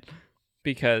saying.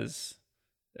 Because,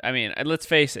 I mean, let's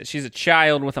face it, she's a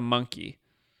child with a monkey.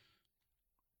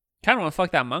 Kind of want to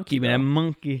fuck that monkey. Give me that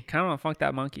monkey. Kind of want to fuck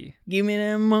that monkey. Give me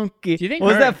that monkey. Do you think what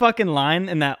was her- that fucking line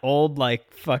in that old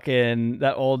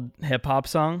that old hip hop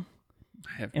song?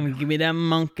 And give me that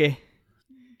monkey.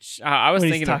 I was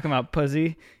When thinking he's talking about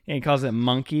pussy and he calls it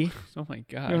monkey. Oh my god.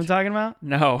 You know what I'm talking about?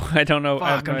 No, I don't know.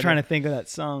 Fuck, I'm trying to think of that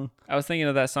song. I was thinking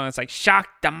of that song. It's like "Shock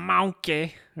the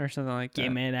Monkey" or something like that.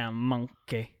 Give me that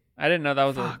monkey. I didn't know that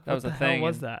was Fuck, a what the thing. hell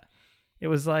was that? It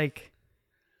was like.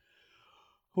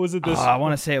 Was it Oh, I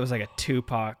want to say it was like a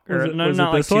Tupac. Or it- no, was not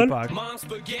it like this one? Tupac.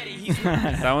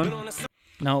 That one?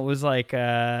 No, it was like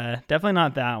definitely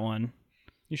not that one.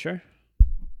 You sure?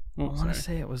 I want to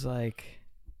say it was like.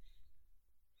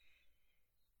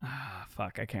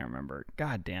 Fuck, I can't remember.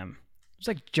 God damn. It was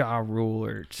like Ja Rule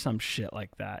or some shit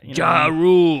like that. You know what I mean?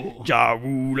 Rule. Ja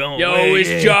Rule. Don't Yo, wait.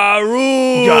 it's Ja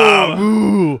Rule. Ja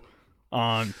Rule.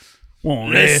 On.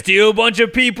 Let's steal a bunch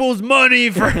of people's money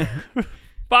for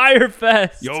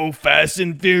Firefest. Yo, Fast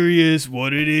and Furious,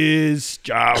 what it is.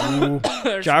 Ja Rule.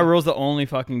 Ja Rule's the only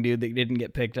fucking dude that didn't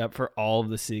get picked up for all of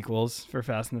the sequels for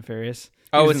Fast and the Furious.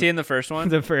 Oh, was he in the first one?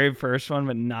 The very first one,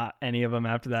 but not any of them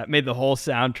after that. Made the whole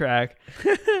soundtrack.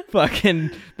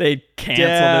 Fucking, they canceled his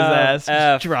ass.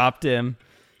 Just dropped him.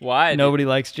 Why? Nobody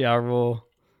likes Ja Rule.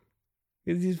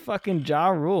 Because he's fucking Ja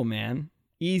Rule, man.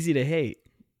 Easy to hate.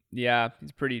 Yeah,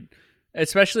 he's pretty.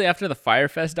 Especially after the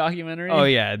Firefest documentary. Oh,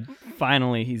 yeah.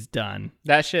 Finally, he's done.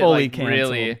 That shit fully like canceled.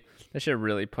 really. That shit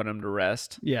really put him to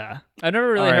rest. Yeah. I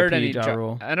never really heard R.I.P. any. Ja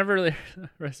Rule. I never really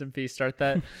rest in peace. Start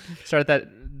that.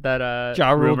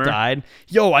 Ja Rule rumor. died.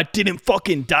 Yo, I didn't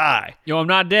fucking die. Yo, I'm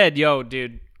not dead. Yo,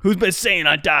 dude. Who's been saying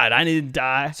I died? I didn't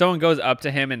die. Someone goes up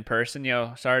to him in person.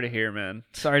 Yo, sorry to hear, man.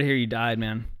 Sorry to hear you died,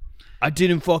 man. I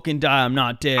didn't fucking die. I'm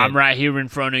not dead. I'm right here in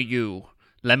front of you.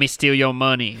 Let me steal your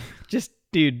money. Just,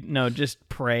 dude, no, just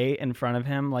pray in front of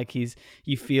him like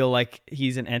you feel like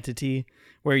he's an entity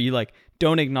where you like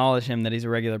don't acknowledge him that he's a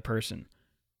regular person.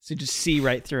 So just see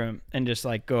right through him and just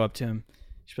like go up to him.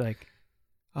 Just be like,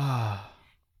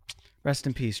 rest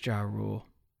in peace, Ja Rule.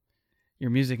 Your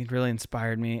music really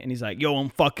inspired me. And he's like, yo, I'm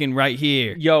fucking right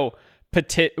here. Yo,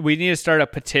 we need to start a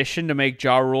petition to make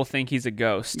Ja Rule think he's a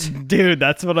ghost. Dude,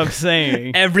 that's what I'm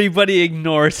saying. Everybody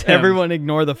ignores him. Everyone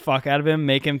ignore the fuck out of him.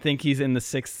 Make him think he's in the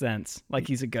Sixth Sense, like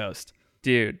he's a ghost.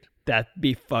 Dude. That'd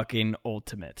be fucking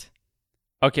ultimate.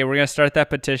 Okay, we're going to start that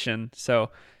petition. So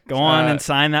go on and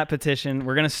sign that petition.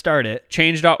 We're going to start it.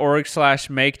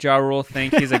 Change.org/make Ja Rule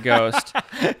think he's a ghost.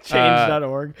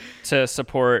 Change.org. To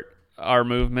support our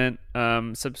movement.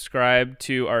 Subscribe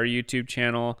to our YouTube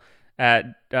channel at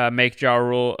Make Ja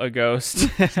Rule a Ghost.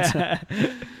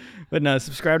 But no,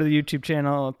 subscribe to the YouTube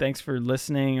channel. Thanks for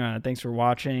listening. Thanks for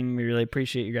watching. We really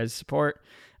appreciate you guys' support.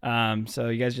 So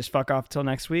you guys just fuck off till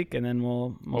next week, and then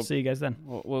we'll see you guys then.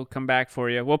 We'll come back for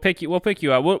you. We'll pick you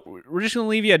up. We're just gonna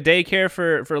leave you at daycare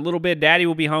for a little bit. Daddy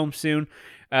will be home soon.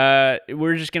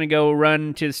 We're just gonna go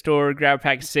run to the store, grab a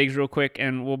pack of cigs real quick,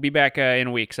 and we'll be back in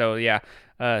a week. So yeah,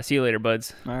 see you later,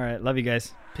 buds. All right, love you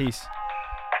guys. Peace.